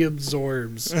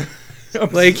absorbs.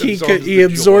 Like he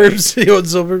absorbs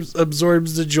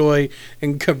the joy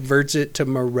and converts it to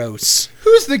morose.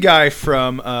 Who's the guy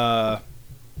from oh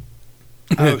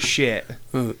shit.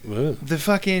 The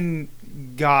fucking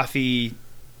gothy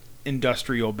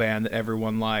industrial band that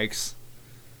everyone likes.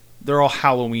 They're all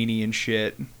Halloweeny and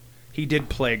shit. He did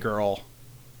Playgirl.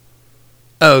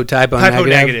 Oh, Typo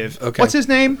Negative. Okay. What's his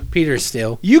name? Peter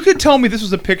Still. You could tell me this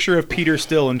was a picture of Peter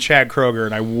Still and Chad Kroeger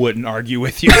and I wouldn't argue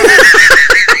with you.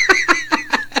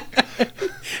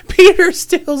 Peter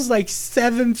Still's like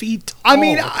 7 feet tall. I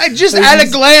mean, I just Like, at a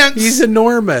he's- glance, he's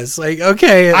enormous. Like,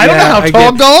 okay, I don't know how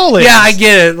tall Gull is. Yeah, I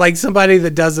get it. Like somebody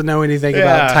that doesn't know anything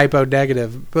about Yeah. typo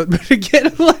negative, but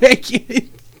again, like,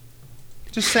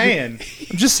 just saying.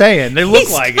 I'm just saying. They look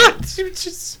like it.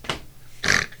 Just,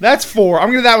 That's 4. I'm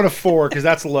gonna give that one a 4 because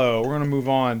that's low. We're gonna move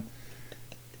on.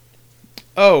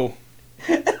 Oh.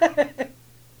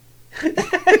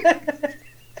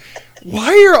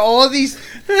 Why are all of these?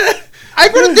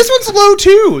 This one's low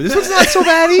too. This one's not so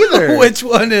bad either. which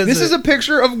one is This it? is a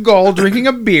picture of Gull drinking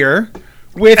a beer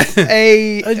with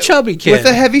A chubby kid. with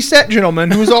a heavy-set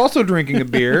gentleman who's also drinking a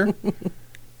beer,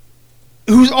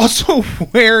 who's also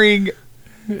wearing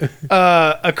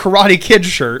a Karate Kid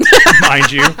shirt,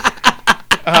 mind you.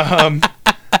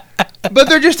 But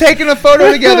they're just taking a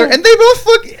photo together, and they both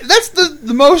look. That's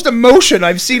the most emotion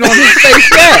I've seen on his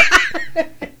face yet.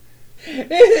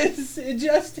 It's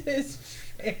just his face.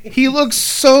 He looks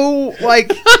so like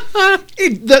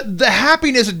the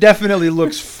happiness definitely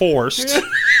looks forced,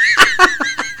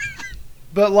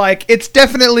 but like it's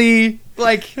definitely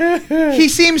like he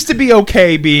seems to be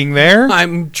okay being there.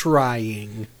 I'm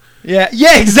trying. Yeah,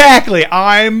 exactly.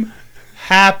 I'm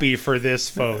happy for this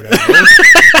photo.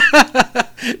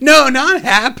 No, not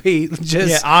happy.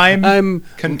 Just Yeah, I'm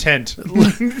content.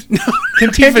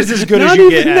 Content is as good as not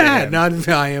you even get. that. At him. Not if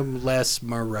I am less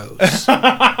morose.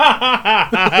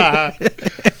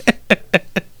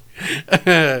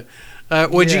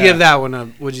 Would you Yeah. give that one up?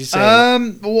 Would you say?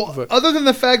 Well, other than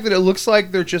the fact that it looks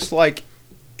like they're just like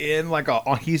in like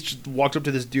he's just walked up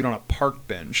to this dude on a park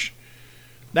bench.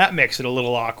 That makes it a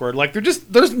little awkward. Like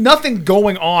there's nothing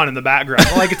going on in the background.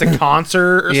 Not like it's a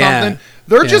concert or Yeah. something.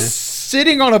 They're Yeah. just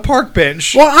sitting on a park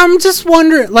bench. Well, I'm just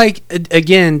wondering. Like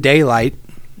again, daylight.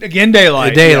 Again,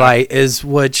 daylight. Daylight is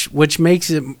which makes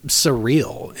it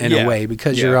surreal in Yeah. a way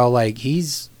because Yeah. you're all like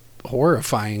he's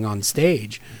horrifying on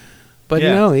stage, but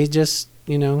Yeah. no, he just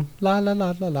la la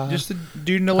la la la. Yeah. Just a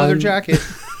dude in a leather jacket.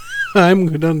 I'm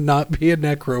gonna not be a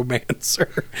necromancer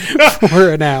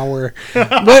for an hour.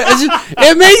 But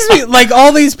it makes me like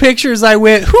all these pictures I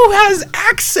went, who has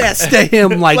access to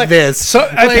him like this? So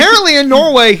apparently in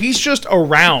Norway, he's just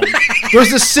around.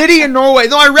 There's a city in Norway.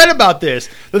 No, I read about this.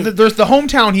 There's the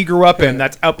hometown he grew up in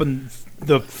that's up in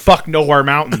the fuck nowhere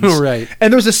mountains. Right.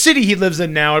 And there's a city he lives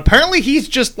in now. Apparently he's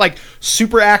just like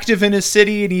super active in his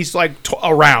city and he's like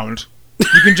around.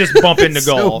 You can just bump into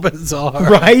so Gull. bizarre,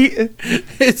 Right?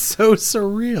 It's so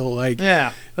surreal. Like,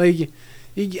 Yeah. like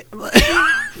you get,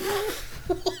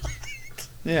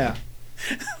 Yeah.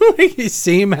 like you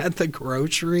see him at the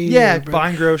grocery. Yeah, or-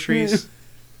 buying groceries.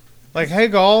 Like, hey,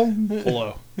 Gull.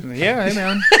 Hello. Yeah, hey,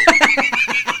 man.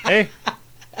 Hey,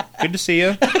 good to see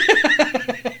you.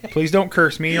 Please don't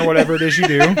curse me or whatever it is you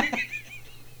do.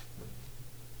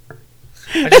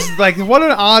 I just, like, what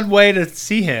an odd way to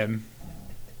see him.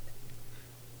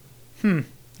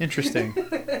 Interesting.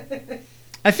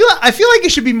 I feel like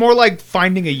it should be more like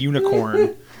finding a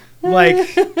unicorn. Like,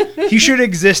 he should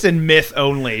exist in myth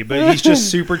only, but he's just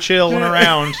super chill and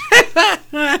around.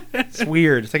 It's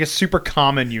weird. It's like a super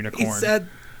common unicorn. He's that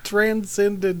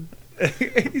transcended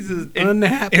He's an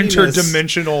unhappiness.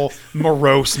 interdimensional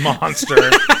morose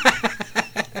monster.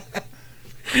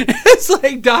 It's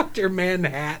like Dr.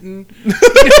 Manhattan.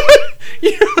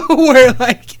 You know, where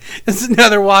like it's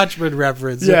another Watchmen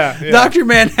reference. Yeah, yeah. Dr.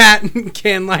 Manhattan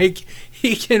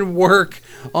he can work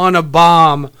on a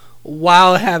bomb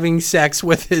while having sex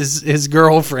with his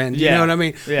girlfriend. You Yeah, know what I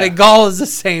mean? yeah. Like Gull is the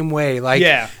same way. Like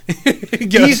Yeah.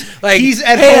 he's He's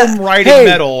at "Hey, home writing hey,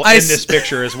 metal I in s- this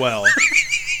picture as well.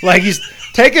 Like, he's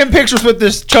taking pictures with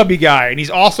this chubby guy, and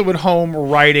he's also at home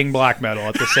writing black metal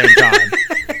at the same time.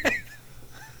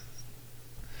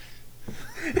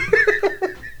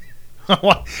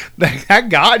 That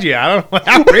got you. I don't know.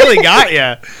 That really got you.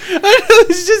 I know,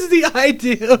 it's just the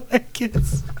idea. Like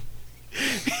it's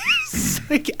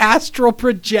like astral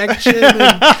projection.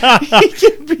 And he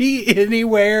can be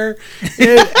anywhere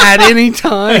at any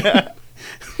time.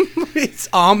 It's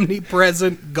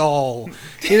omnipresent Gull.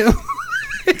 You know,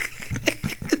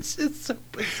 it's just so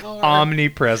bizarre.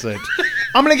 Omnipresent.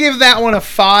 I'm going to give that one a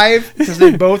 5 because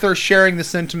they both are sharing the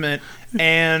sentiment,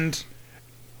 and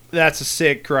that's a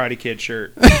sick Karate Kid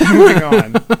shirt. Moving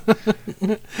on.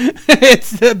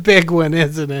 It's the big one,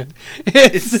 isn't it?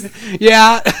 It's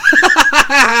yeah.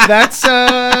 That's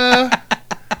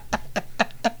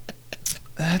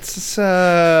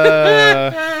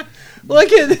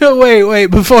Look at wait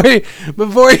before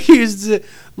you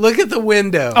look at the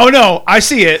window. Oh no, I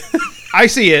see it. I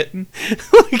see it.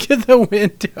 Look at the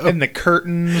window. And the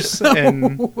curtains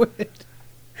and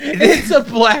It's a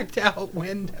blacked out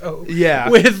window. Yeah.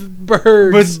 With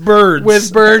birds. With birds.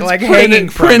 With birds like hanging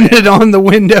from printed on the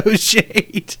window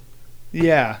shade.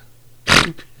 Yeah.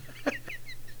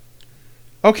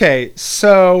 Okay,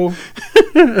 so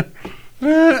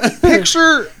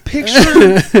picture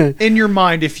in your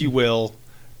mind, if you will,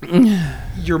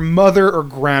 your mother or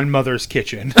grandmother's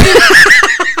kitchen.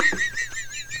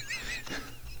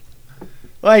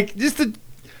 Like just a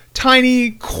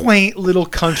tiny, quaint little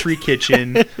country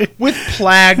kitchen with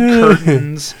plaid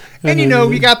curtains, and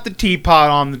you got the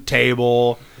teapot on the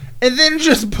table. And then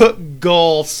just put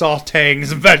Gull sauteing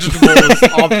some vegetables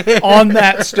on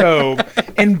that stove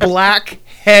in black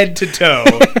head to toe.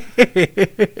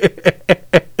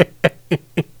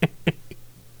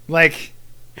 Like,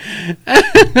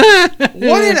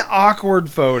 what an awkward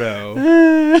photo.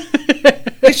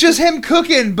 It's just him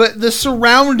cooking, but the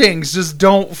surroundings just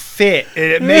don't fit. And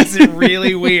it makes it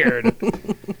really weird.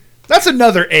 That's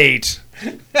another 8.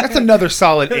 That's another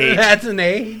solid 8. That's an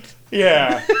 8.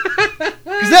 Yeah.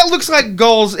 Because that looks like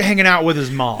Gull's hanging out with his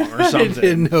mom or I something.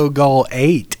 didn't know Gull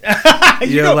ate.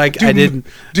 I didn't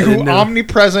know.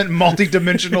 Omnipresent,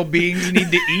 multidimensional beings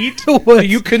need to eat? What? Do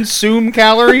you consume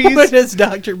calories? What does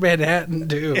Dr. Manhattan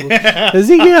do? Does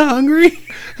he get hungry?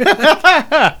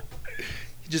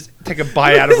 Just take a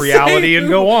bite out of reality and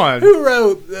go on. Who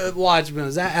wrote Watchmen?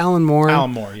 Is that Alan Moore?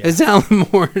 Alan Moore, yeah. It's Alan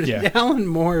Moore. Yeah. Alan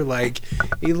Moore, like,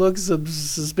 he looks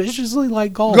suspiciously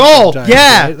like Gull. Gull, sometimes,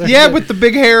 yeah. right? Yeah, with the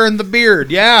big hair and the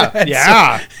beard. Yeah,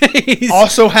 yeah. He's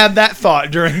Also had that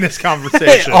thought during this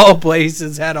conversation. all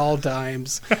places at all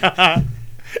times.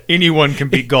 Anyone can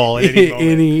be Gull at any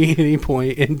moment. any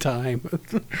point in time.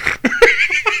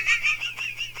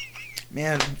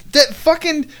 Man, that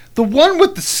fucking the one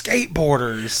with the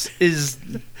skateboarders is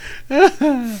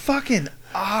fucking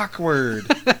awkward.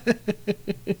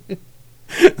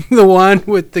 The one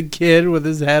with the kid with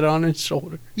his head on his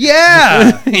shoulder.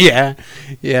 Yeah,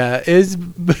 yeah. Is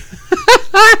the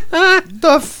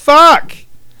fuck.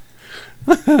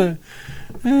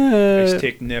 I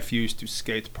take nephews to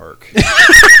skate park.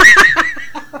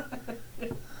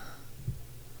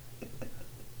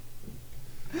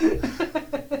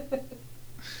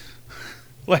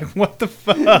 Like, what the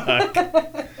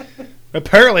fuck?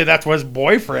 Apparently, that's his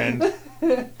boyfriend.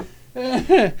 yeah.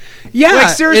 Like,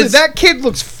 seriously, it's- that kid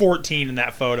looks 14 in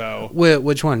that photo.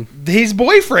 Which one? His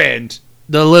boyfriend.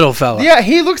 The little fella. Yeah,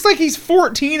 he looks like he's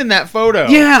 14 in that photo.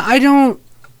 Yeah, I don't.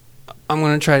 I'm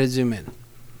gonna try to zoom in.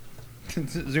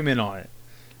 Zoom in on it.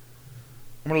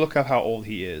 I'm going to look up how old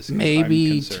he is. 'Cause Maybe-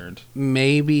 I'm concerned.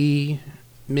 Maybe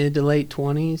mid to late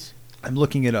 20s. I'm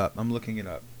looking it up.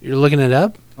 You're looking it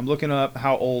up? I'm looking up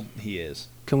how old he is.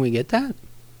 Can we get that?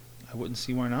 I wouldn't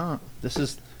see why not. This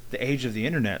is the age of the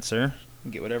internet, sir. We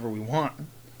can get whatever we want.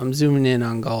 I'm zooming in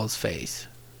on Gull's face.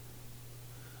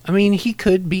 I mean, he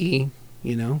could be,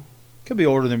 Could be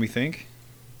older than we think.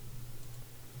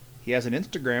 He has an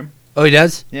Instagram. Oh, he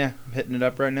does? Yeah, I'm hitting it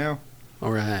up right now.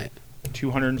 All right.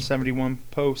 271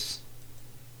 posts.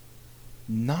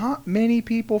 Not many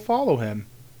people follow him.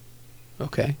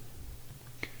 Okay.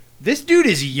 This dude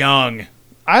is young.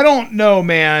 I don't know,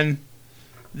 man.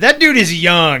 That dude is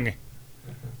young.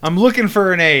 I'm looking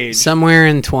for an age. Somewhere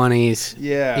in 20s.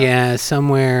 Yeah. Yeah,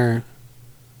 somewhere.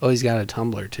 Oh, he's got a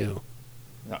Tumblr, too.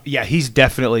 Yeah, he's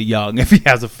definitely young if he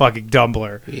has a fucking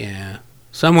Tumblr. Yeah.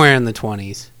 Somewhere in the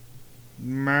 20s.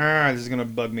 This is going to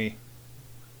bug me.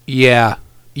 Yeah.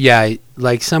 Yeah,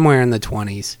 like somewhere in the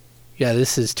 20s. Yeah,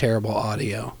 this is terrible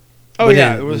audio. Oh, But yeah,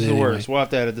 then- it was but the anyway. worst. We'll have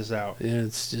to edit this out.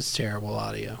 It's just terrible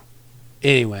audio.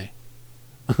 Anyway,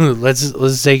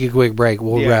 let's take a quick break.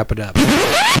 We'll Yeah. wrap it up.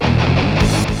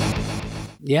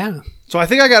 Yeah, So I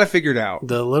think I got it figured out.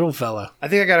 the little fella. I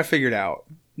think I got it figured out.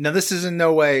 Now, this is in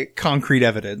no way concrete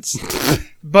evidence,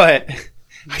 but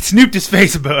I snooped his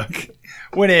Facebook,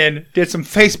 went in, did some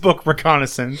Facebook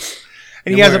reconnaissance,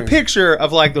 and he And has a where- picture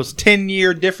of like those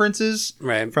 10-year differences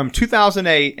Right. from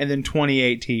 2008 and then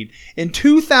 2018. In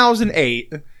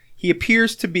 2008, he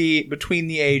appears to be between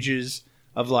the ages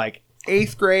of like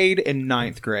 8th grade and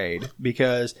 9th grade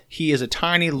because he is a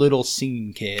tiny little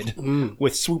scene kid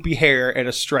with swoopy hair and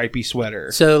a stripy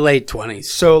sweater. So late 20s,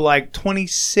 So like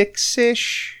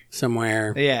 26-ish.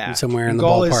 somewhere. Yeah. somewhere in the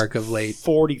Gull is ballpark of late.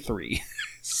 43.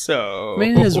 So I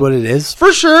mean, it is what it is.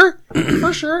 for sure.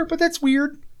 For sure, but that's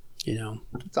weird.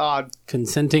 It's odd.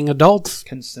 Consenting adults.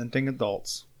 Consenting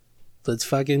adults. Let's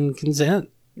fucking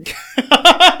consent.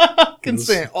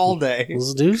 Consent all day.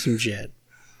 Let's do some shit.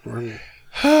 You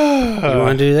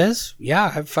want to do this?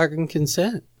 Yeah, I fucking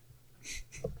consent.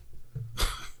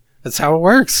 That's how it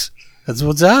works. That's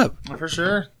what's up. For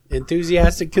sure.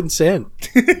 Enthusiastic consent.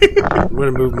 I'm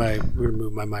gonna move my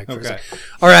mic for a Okay. second.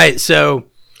 All right, so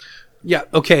yeah,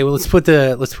 okay. Well, let's put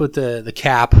the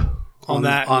cap on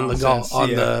that the nonsense,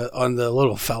 on the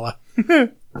little fella.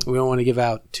 We don't want to give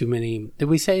out too many. Did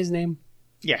we say his name?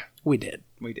 Yeah, We did.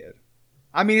 we did.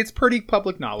 I mean, it's pretty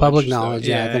public knowledge. Public so, knowledge.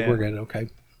 Yeah, I think we're good. Okay.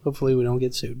 Hopefully, we don't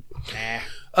get sued.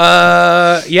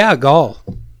 Nah. Yeah, Gall.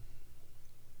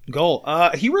 Goal.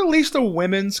 He released a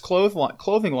women's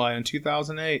clothing line in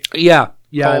 2008. Yeah,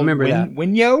 I called remember that.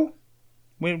 Winyo?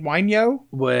 Winyo?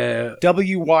 Where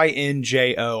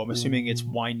Wynjo. I'm assuming it's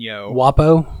Winyo.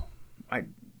 Wapo. I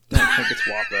don't think it's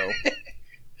Wapo.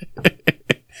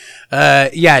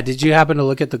 Yeah. Did you happen to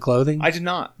look at the clothing? I did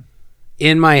not.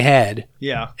 In my head,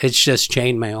 Yeah. it's just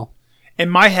chainmail. In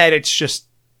my head, it's just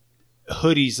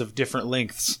hoodies of different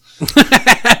lengths.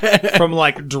 From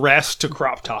like dress to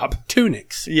crop top.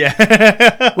 Tunics.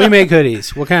 Yeah. We make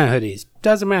hoodies. What kind of hoodies?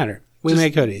 Doesn't matter. We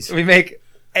make hoodies. We make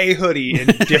a hoodie in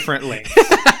different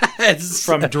lengths.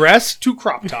 From dress to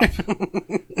crop top.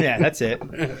 Yeah, that's it.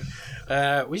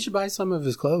 We should buy some of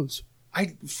his clothes.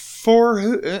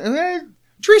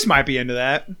 Treese might be into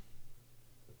that.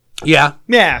 Yeah.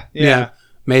 Yeah.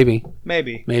 Maybe.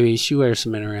 Maybe. She wears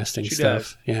some interesting She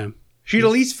stuff. Yeah. She'd at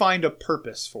least find a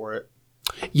purpose for it.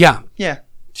 Yeah. Yeah.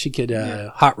 She could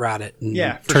hot rod it and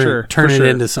Yeah, for turn, sure. turn For it sure.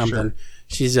 into For something.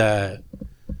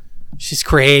 She's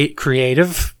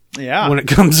creative Yeah. when it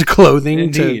comes to clothing,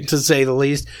 to Indeed. say the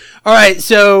least. All right,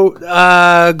 so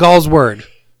Gall's word.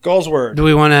 Gall's word. Do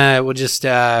we want to? We'll just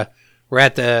we're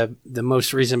at the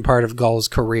most recent part of Gall's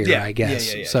career, Yeah. I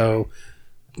guess. Yeah. So,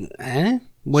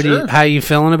 what do Sure. you? How you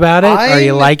feeling about it? Are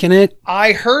you liking it?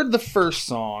 I heard the first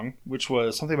song, which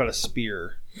was something about a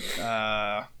spear.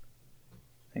 Hang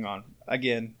on.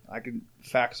 Again, I can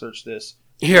fact search this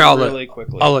Here, I'll really look.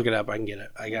 quickly. I'll look it up. I can get it.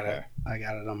 I got Okay.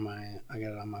 it on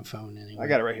my phone anyway. I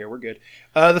got it right here. We're good.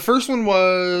 The first one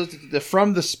was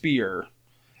From the Spear.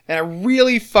 And I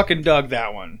really fucking dug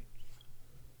that one.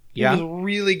 Yeah. It was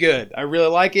really good. I really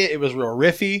like it. It was real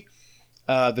riffy.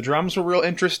 The drums were real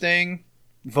interesting.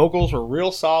 Vocals were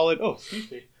real solid. Oh,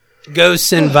 excuse me.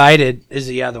 Ghosts Invited is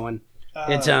the other one.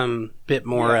 It's bit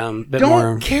more bit Don't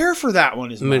more. care for that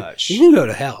one as much. You can go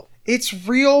to hell. It's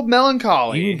real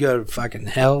melancholy. You can go to fucking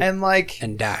hell and like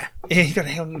and die. he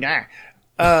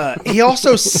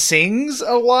also sings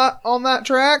a lot on that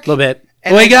track. A little bit.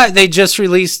 And Well, they just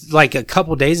released like a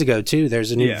couple days ago too.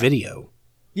 There's a new Yeah. video.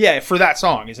 Yeah, for that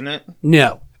song, isn't it?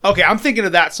 No, Okay, I'm thinking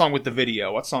of that song with the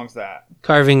video. What song's that?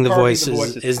 Carving the Carving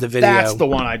Voices is the video. That's the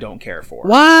one I don't care for.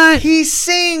 What? He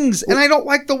sings, and I don't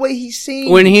like the way he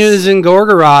sings. When he was in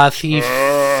Gorgoroth, he's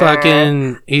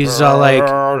all like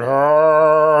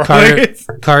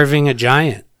carving a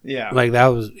giant. yeah, Like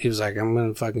he was like, I'm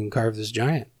gonna fucking carve this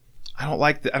giant. I don't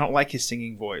like his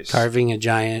singing voice. Carving a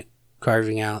giant,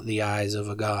 carving out the eyes of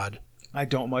a god. I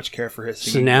don't much care for his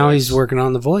So singing now voice. he's working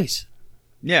on the voice.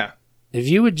 Yeah, If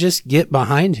you would just get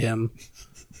behind him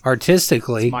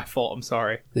artistically, my fault. I'm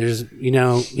sorry. there's,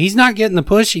 he's not getting the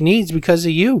push he needs because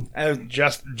of you.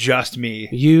 Just me.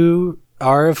 You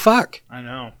are a fuck. I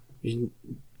know. You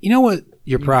know what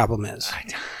your problem is?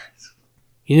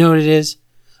 You know what it is?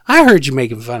 I heard you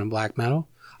making fun of black metal.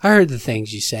 I heard the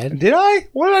things you said. Did I?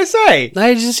 What did I say?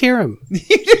 I just hear them.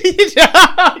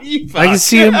 You I can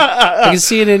see them. I can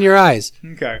see it in your eyes.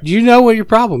 Okay. Do you know what your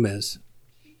problem is?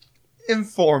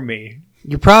 Inform me.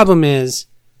 Your problem is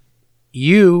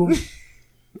you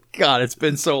God, it's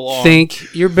been so long.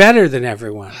 think you're better than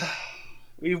everyone.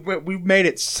 We've made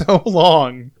it so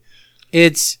long.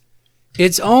 It's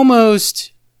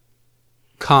almost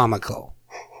comical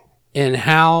in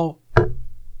how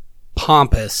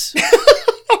pompous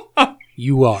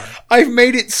you are. I've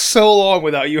made it so long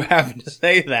without you having to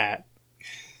say that.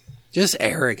 Just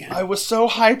arrogant. I was so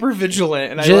hyper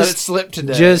vigilant, and I let it slip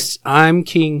today. Just I'm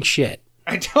king shit.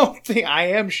 I don't think I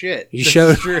am shit. You This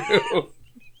showed- is true.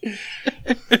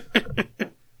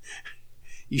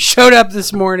 You showed up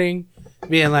this morning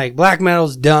being like black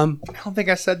metal's dumb. I don't think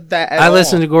I said that. I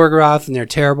listened to Gorgoroth and they're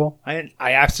terrible. I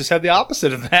actually said the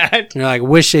opposite of that. You're like,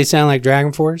 wish they sound like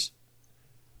Dragon Force.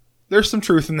 There's some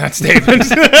truth in that statement.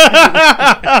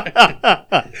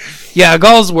 Yeah,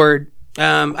 Gall's word.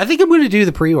 I think I'm going to do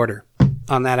the pre-order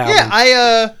on that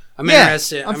album. I'm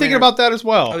interested. I'm thinking about that as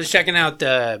well. I was checking out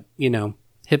the,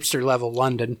 hipster level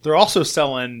London. They're also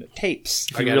selling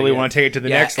tapes. If I you gotta really get want to take it to the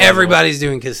Yeah, next level. everybody's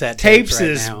doing cassette Tapes right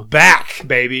is now. back,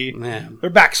 baby. Yeah. They're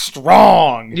back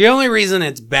strong. The only reason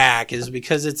it's back is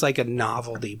because it's like a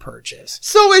novelty purchase.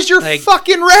 So is your Like-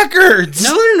 fucking records.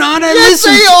 No, they're not. Yes,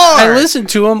 they are. I listen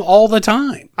to them all the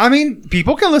time. I mean,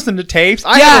 people can listen to tapes.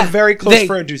 I Yeah, have a very close they-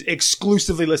 friend who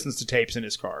exclusively listens to tapes in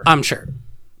his car. I'm sure.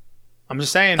 I'm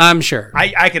just saying. I'm sure.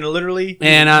 I can literally...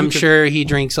 And you I'm could- sure he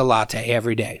drinks a latte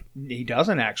every day. He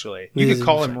doesn't, actually. You could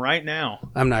call him right now.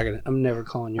 I'm never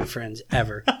calling your friends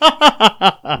ever.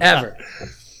 Ever.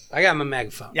 I got my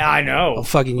megaphone. Yeah, I know. I'll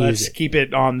fucking use Let's it. keep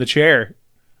it on the chair.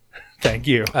 Thank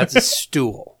you. That's a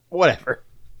stool. Whatever.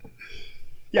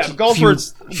 Yeah, If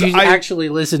Gallswords... you actually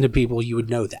listen to people, you would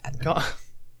know that.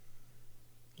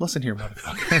 Listen here,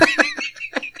 motherfucker.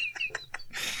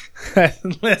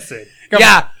 Listen.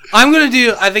 Yeah,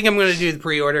 I think I'm gonna do the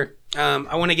pre-order.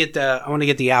 I want to get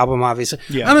the album, obviously.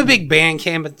 Yeah. I'm a big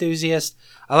Bandcamp enthusiast.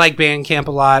 I like Bandcamp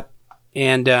a lot,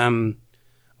 and I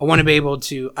want to be able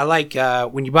to. I like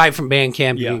when you buy it from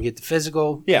Bandcamp, you Yeah. can get the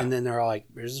physical, Yeah. and then they're all like,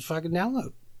 "Here's the fucking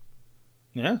download,"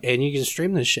 Yeah, and you can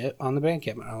stream this shit on the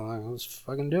Bandcamp. I'm like, let's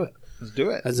fucking do it. let's do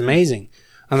it. That's amazing.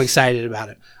 I'm excited about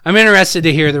it. I'm interested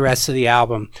to hear the rest of the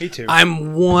album. Me too.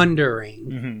 I'm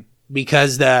wondering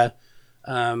because the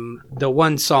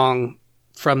one song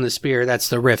from the Spear, that's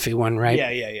the riffy one, right?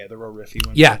 Yeah. The real riffy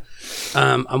one. Yeah.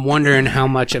 I'm wondering how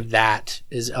much of that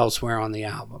is elsewhere on the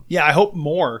album. Yeah, I hope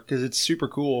more, because it's super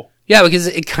cool. Yeah, because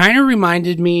it kind of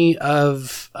reminded me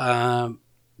of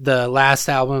the last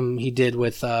album he did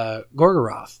with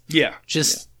Gorgoroth. Yeah.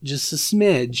 Just a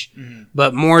smidge,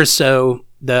 but more so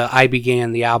I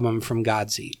Began the album from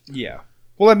Godseed. Yeah.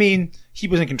 Well, I mean, he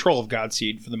was in control of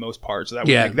Godseed for the most part, so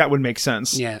that would make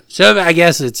sense. Yeah. So I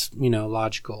guess it's,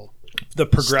 logical. The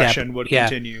progression Step- would yeah,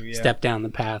 continue. Yeah. Step down the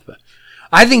path. But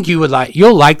I think you'll like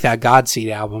that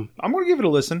Godseed album. I'm going to give it a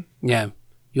listen. Yeah.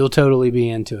 You'll totally be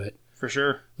into it. For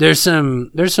sure. There's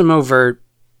some overt,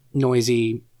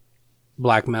 noisy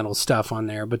black metal stuff on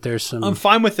there, but there's some I'm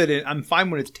fine with it. I'm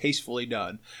fine when it's tastefully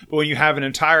done. But when you have an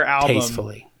entire album...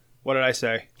 tastefully. What did I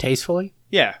say? Tastefully?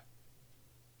 Yeah.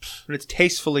 When it's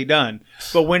tastefully done.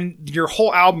 But when your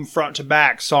whole album front to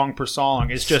back, song per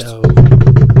song, is just... So,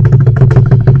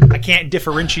 I can't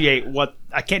differentiate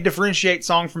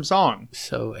song from song.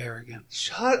 so arrogant.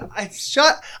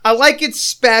 I like it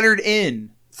spattered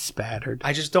in. Spattered.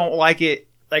 I just don't like it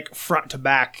like front to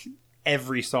back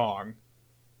every song.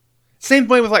 Same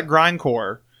way with like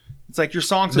grindcore. It's like your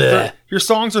songs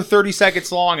Blech. are 30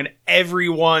 seconds long and every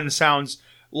one sounds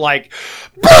like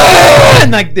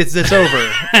and like it's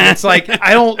over. It's like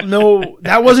I don't know,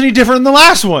 that wasn't any different than the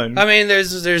last one. I mean,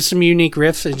 there's some unique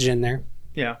riffage in there.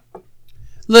 Yeah.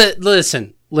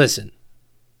 Listen.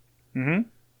 Mm-hmm.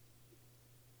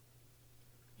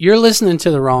 You're listening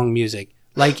to the wrong music.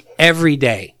 Like every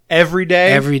day. Every day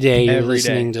You're Every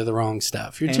listening day. to the wrong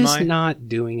stuff. You're Am just I? not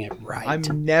doing it right.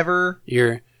 I'm never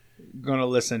You're gonna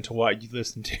listen to what you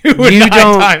listen to. you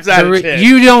times out of 10.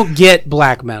 you don't get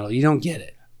black metal. You don't get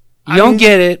it. You I don't mean,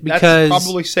 get it because that's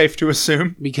probably safe to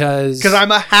assume because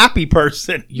I'm a happy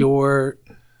person. you're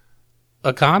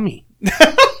a commie.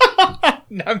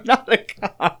 I'm not a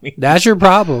commie. That's your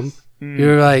problem.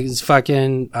 You're like it's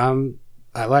fucking.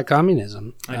 I like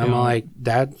communism. I'm know. like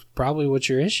that's probably what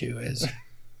your issue is.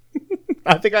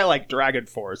 I think I like Dragon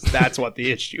Force. That's what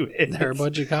the issue is. They're a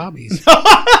bunch of commies.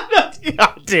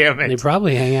 God damn They it.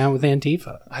 probably hang out with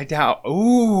Antifa. I doubt.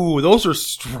 Ooh, those are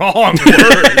strong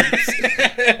words.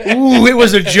 Ooh, it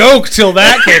was a joke till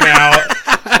that came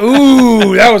out.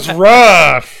 Ooh, that was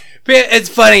rough. It's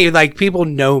funny, like people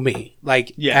know me,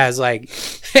 like Yeah. as like,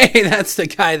 hey, that's the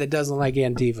guy that doesn't like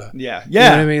Antifa. Yeah. You know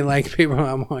what I Yeah. mean? Like people,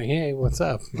 I'm like, hey, what's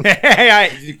up?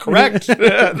 Hey, correct.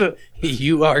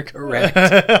 You are correct.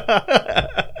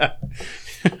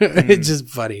 It's just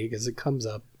funny because it comes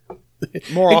up.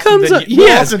 More It often comes than up. you, more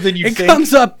Yes, often than you it think.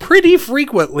 comes up pretty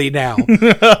frequently now.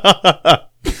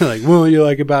 Like, what do you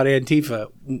like about Antifa?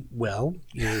 Well,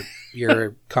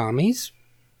 you're commies,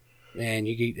 and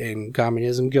and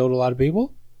communism killed a lot of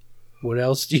people. What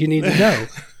else do you need to know?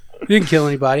 You didn't kill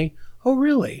anybody. Oh,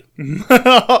 really?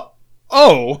 Oh.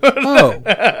 Oh,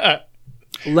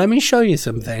 let me show you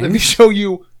some Let me things. show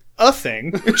you a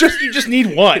thing. You just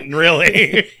need one,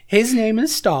 really. His name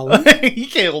is Stalin. He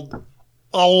killed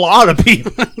a lot of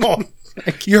people.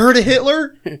 You heard of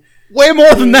Hitler? Way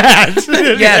more than that.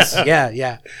 Yes,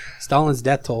 yeah. Stalin's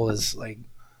death toll is like,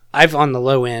 I've on the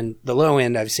low end. The low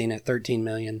end I've seen at 13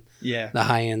 million. Yeah. The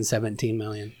high end 17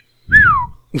 million.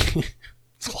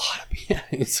 It's a lot of people. Yeah,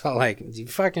 it's all like you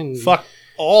fucking Fuck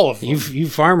all of them. you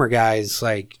farmer guys,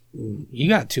 like you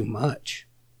got too much.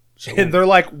 So And they're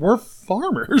like, we're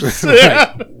farmers.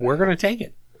 like, we're gonna take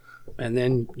it, and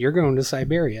then you're going to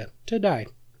Siberia to die.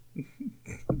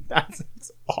 That's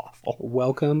awful.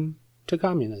 Welcome to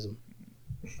communism.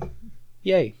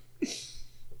 Yay.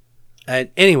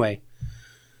 Anyway,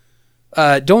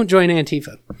 don't join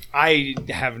Antifa. I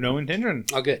have no intention.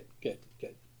 Oh, good.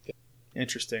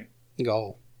 Interesting.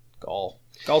 Go.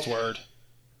 Gall's word.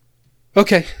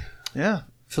 Okay. Yeah.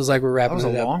 Feels like we're That wrapping was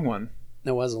it a up. long one.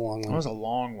 That was a long That one. was a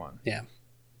long one. Yeah.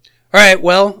 All right.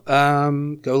 Well,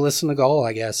 go listen to Gull,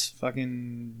 I guess.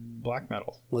 Fucking black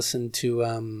metal. Listen to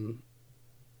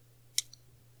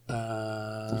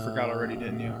You forgot already,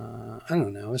 didn't you? I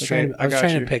don't know. I was Okay, trying. I I was got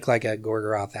trying you. to pick like a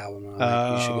Gorgoroth album.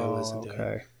 You should go listen to it.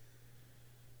 Okay.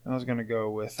 I was gonna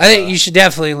go with. I think you should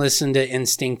definitely listen to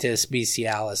Instinctus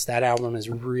Bestialis. That album is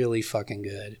really fucking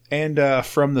good. And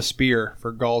From the Spear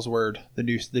for Gall's Word, the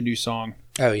new song.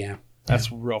 Oh yeah,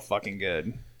 That's real fucking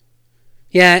good.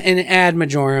 yeah. And Ad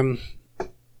Majorum,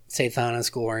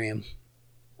 Sathanas Gloriam.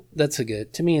 That's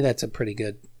to me, that's a pretty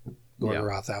good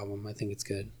Gorgoroth album. I think it's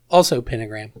good. Also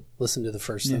Pentagram. Listen to the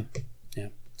first thing. Yeah,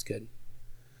 it's good.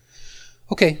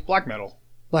 Okay, Black metal.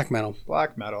 black metal.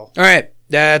 Black metal. All right,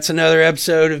 that's another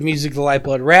episode of Music the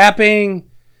Lifeblood Rapping.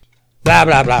 Blah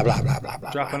blah blah blah blah blah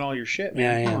blah. Dropping all your shit,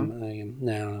 Yeah, man. I Come on. am.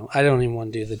 No, I don't even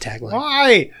want to do the tagline.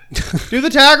 Why? Do the I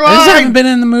just haven't tagline. been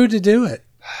in the mood to do it.